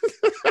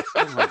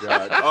 Oh my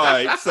God. All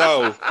right.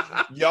 So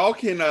y'all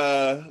can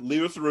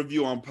leave us a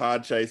review on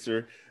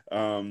Podchaser,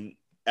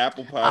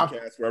 Apple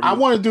Podcasts. I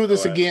want to do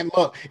this again.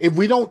 Look, if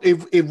we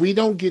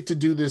don't get to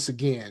do this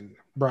again,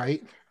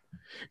 right?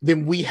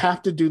 Then we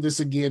have to do this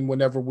again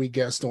whenever we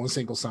guest on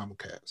Single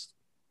Simulcast.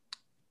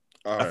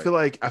 Right. I feel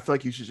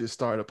like you should just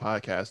start a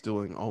podcast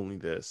doing only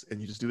this, and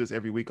you just do this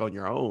every week on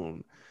your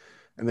own,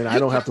 and then I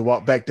don't have to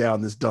walk back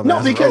down this dumb.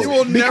 No, because you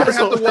will never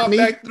have to walk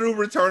back through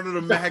Return of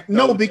the Mac.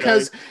 No,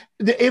 because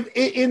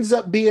it ends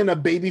up being a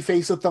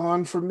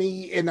babyface-a-thon for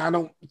me, and I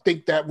don't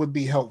think that would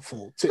be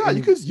helpful.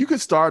 You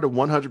could start a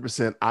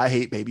 100% I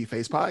hate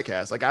babyface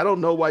podcast. Like I don't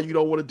know why you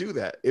don't want to do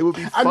that. It would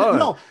be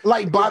fun.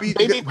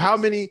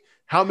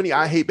 How many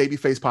I hate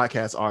babyface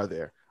podcasts are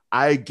there?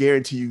 I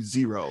guarantee you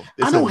zero.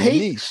 I don't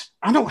hate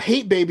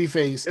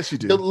Babyface. Yes, you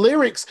do. The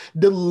lyrics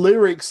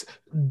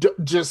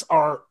just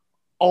are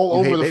all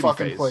over the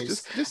fucking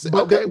place.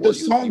 But the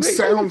song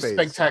sounds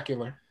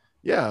spectacular.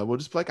 Yeah, we'll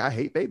just be like, I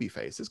hate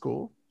Babyface. It's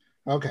cool.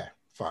 Okay,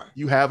 fine.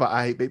 You have a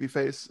I hate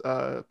Babyface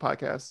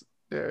podcast,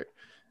 Derek?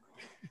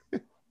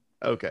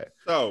 Okay.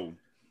 So,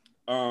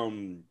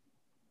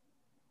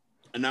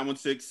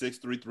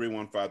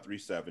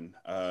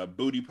 916-633-1537.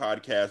 Booty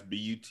Podcast,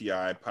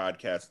 BUTI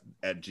podcast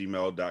at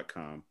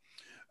gmail.com.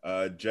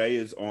 Jay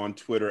is on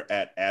Twitter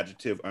at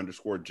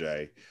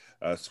 @adjective_J.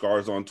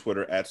 Scar's on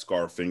Twitter at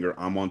Scarfinger.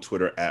 I'm on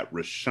Twitter at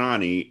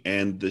Rashani.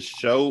 And the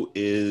show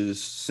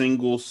is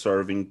Single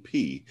Serving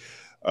P.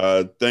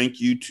 Thank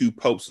you to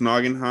Pope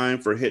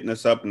Snoggenheim for hitting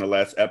us up in the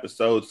last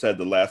episode. Said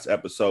the last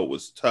episode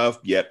was tough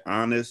yet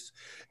honest,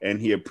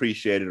 and he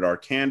appreciated our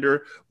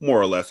candor.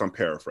 More or less, I'm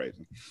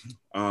paraphrasing.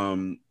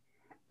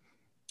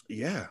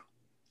 Yeah,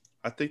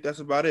 I think that's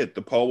about it.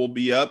 The poll will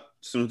be up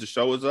as soon as the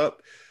show is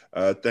up.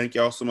 Thank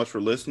y'all so much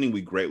for listening.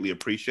 We greatly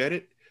appreciate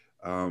it.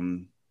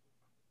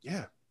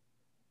 Yeah.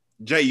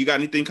 Jay, you got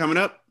anything coming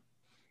up?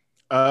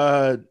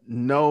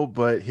 No,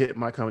 but hit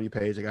my comedy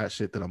page. I got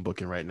shit that I'm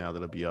booking right now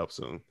that'll be up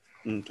soon.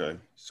 Okay.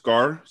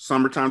 Scar,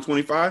 Summertime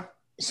 25?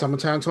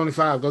 Summertime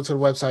 25. Go to the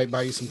website,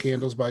 buy you some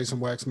candles, buy you some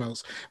wax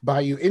melts,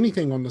 buy you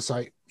anything on the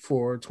site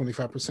for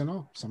 25%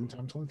 off.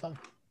 Summertime 25.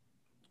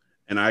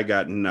 And I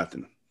got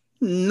nothing.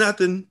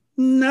 Nothing.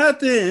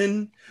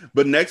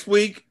 But next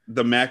week,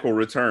 the Mac will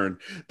return.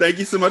 Thank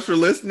you so much for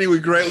listening. We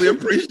greatly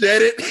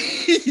appreciate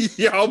it.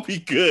 Y'all be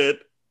good.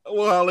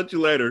 We'll holler at you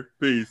later.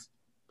 Peace.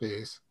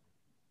 Peace.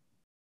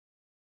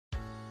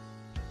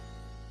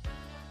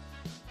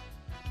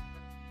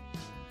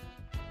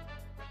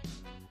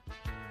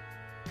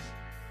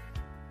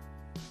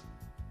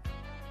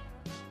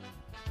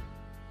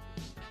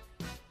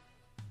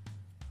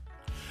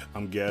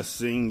 I'm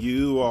guessing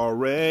you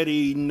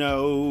already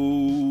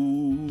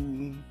know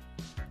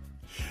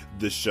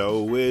the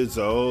show is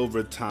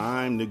over,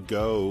 time to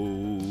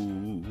go.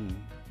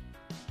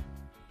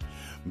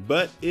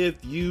 But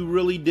if you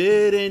really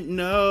didn't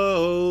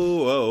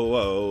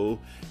know,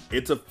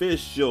 it's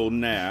official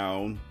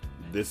now.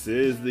 This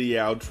is the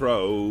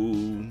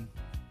outro.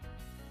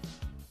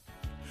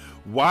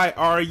 Why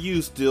are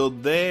you still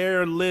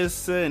there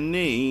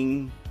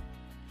listening?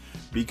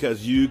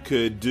 Because you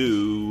could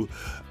do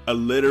a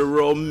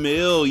literal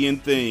million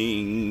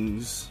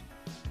things.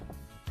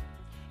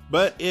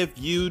 But if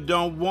you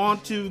don't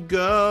want to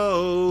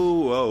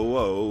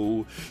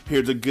go,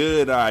 here's a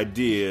good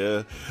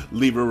idea.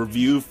 Leave a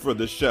review for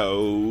the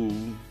show.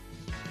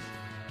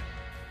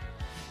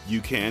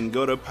 You can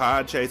go to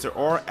Podchaser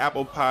or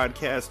Apple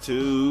Podcasts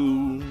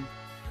too.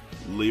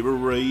 Leave a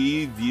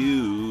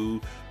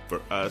review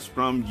for us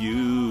from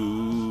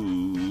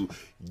you.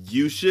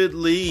 You should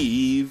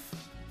leave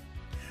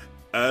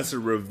us a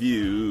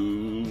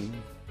review,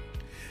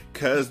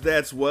 'cause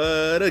that's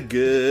what a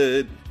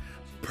good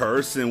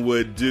person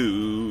would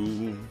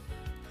do.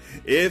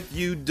 If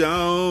you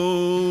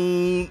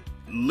don't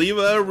leave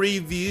a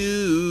review,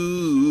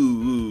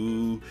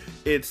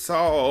 it's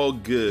all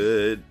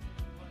good.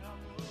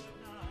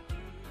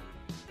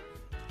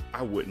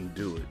 I wouldn't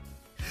do it.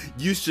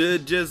 You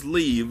should just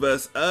leave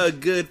us a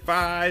good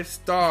 5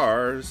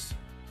 stars.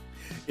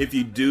 If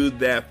you do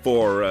that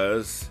for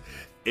us,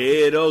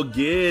 it'll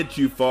get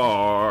you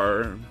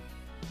far.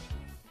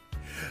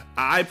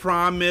 I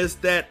promise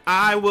that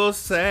I will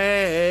say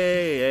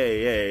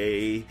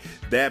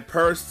that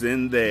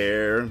person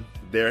there,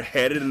 they're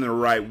headed in the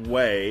right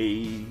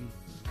way.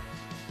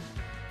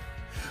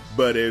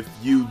 But if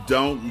you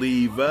don't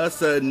leave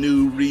us a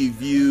new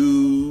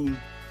review,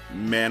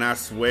 man, I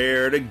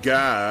swear to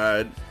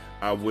God,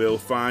 I will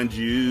find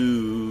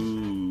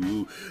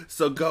you.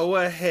 So go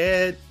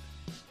ahead,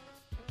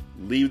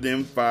 leave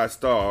them 5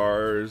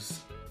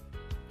 stars.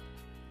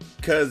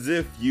 'Cause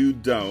if you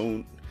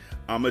don't,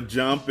 I'ma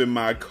jump in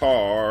my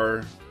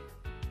car.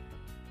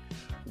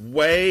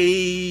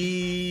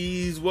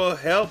 Waze will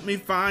help me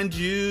find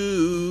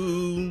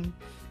you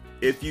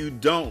if you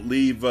don't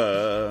leave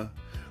a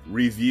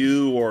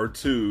review or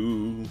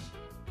 2.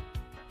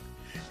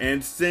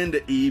 And send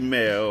an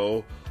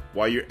email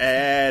while you're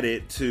at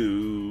it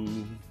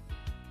too.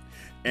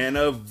 And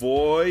a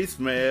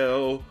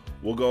voicemail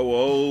will go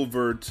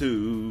over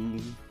too.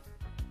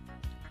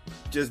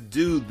 Just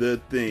do the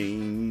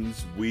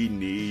things we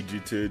need you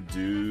to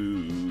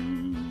do.